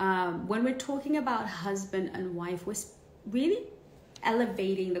 When we're talking about husband and wife, we're really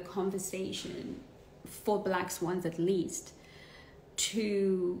elevating the conversation, for Black Swans at least,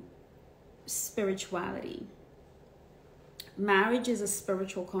 to spirituality. Marriage is a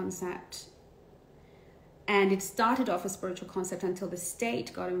spiritual concept, and it started off a spiritual concept until the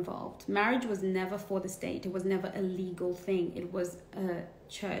state got involved. Marriage was never for the state. It was never a legal thing. It was a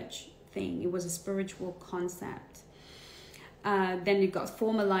church thing. It was a spiritual concept. Then it got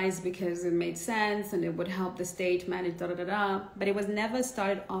formalized because it made sense and it would help the state manage but it was never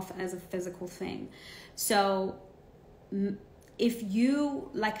started off as a physical thing. So if you,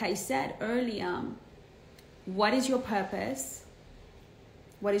 like I said earlier, what is your purpose?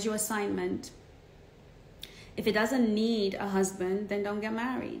 What is your assignment? If it doesn't need a husband, then don't get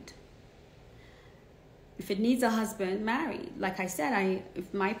married. If it needs a husband, marry. Like I said,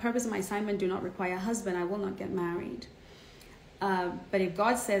 if my purpose and my assignment do not require a husband, I will not get married. But if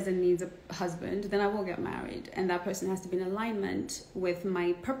God says it needs a husband, then I will get married. And that person has to be in alignment with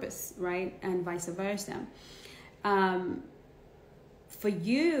my purpose, right? And vice versa. For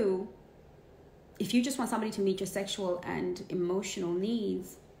you, if you just want somebody to meet your sexual and emotional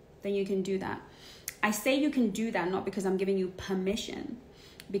needs, then you can do that. I say you can do that not because I'm giving you permission,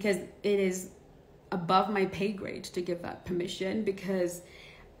 because it is above my pay grade to give that permission, because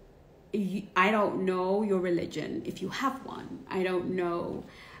I don't know your religion if you have one. I don't know,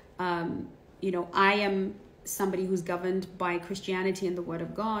 I am somebody who's governed by Christianity and the Word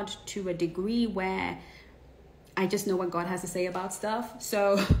of God to a degree where I just know what God has to say about stuff.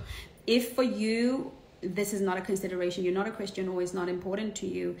 So if for you, this is not a consideration, you're not a Christian, or it's not important to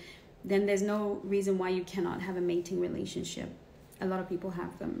you, then there's no reason why you cannot have a mating relationship. A lot of people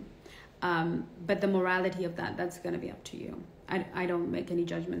have them. But the morality of that's going to be up to you. I don't make any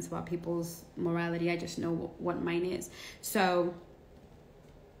judgments about people's morality. I just know what mine is. So,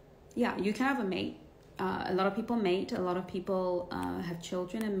 yeah, you can have a mate. A lot of people mate. A lot of people have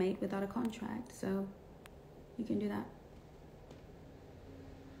children and mate without a contract. So, you can do that.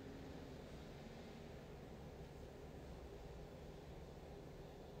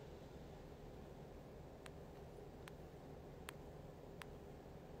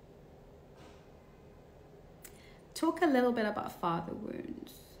 Talk a little bit about father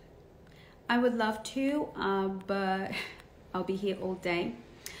wounds. I would love to, but I'll be here all day.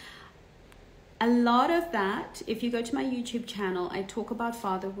 A lot of that, if you go to my YouTube channel, I talk about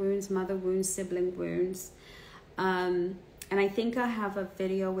father wounds, mother wounds, sibling wounds. And I think I have a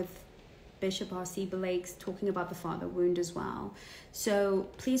video with Bishop R.C. Blakes talking about the father wound as well. So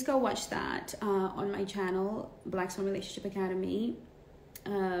please go watch that on my channel, Black Swan Relationship Academy.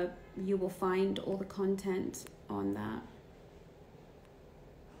 You will find all the content on that.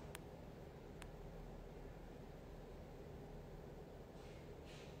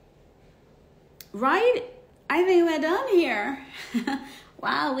 Right? I think we're done here.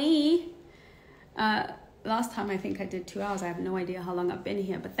 Wowee. Last time I think I did 2 hours. I have no idea how long I've been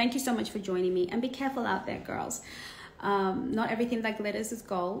here, but thank you so much for joining me, and be careful out there, girls. Not everything that glitters is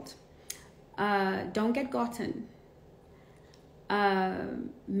gold. Don't get gotten.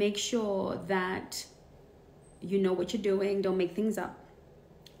 Make sure that you know what you're doing. Don't make things up.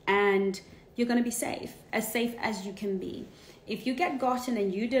 And you're going to be safe as you can be. If you get gotten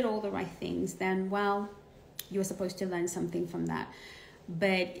and you did all the right things, then, well, you're supposed to learn something from that.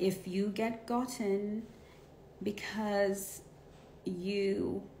 But if you get gotten because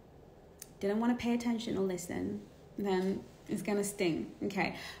you didn't want to pay attention or listen, then it's going to sting.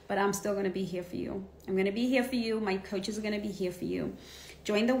 Okay. But I'm still going to be here for you. I'm going to be here for you. My coaches are going to be here for you.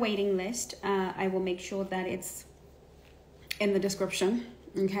 Join the waiting list. I will make sure that it's in the description.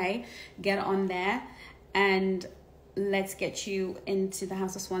 Okay. Get on there and let's get you into the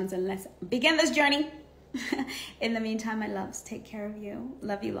House of Swans and let's begin this journey. In the meantime, my loves, take care of you.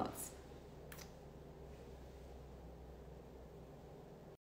 Love you lots.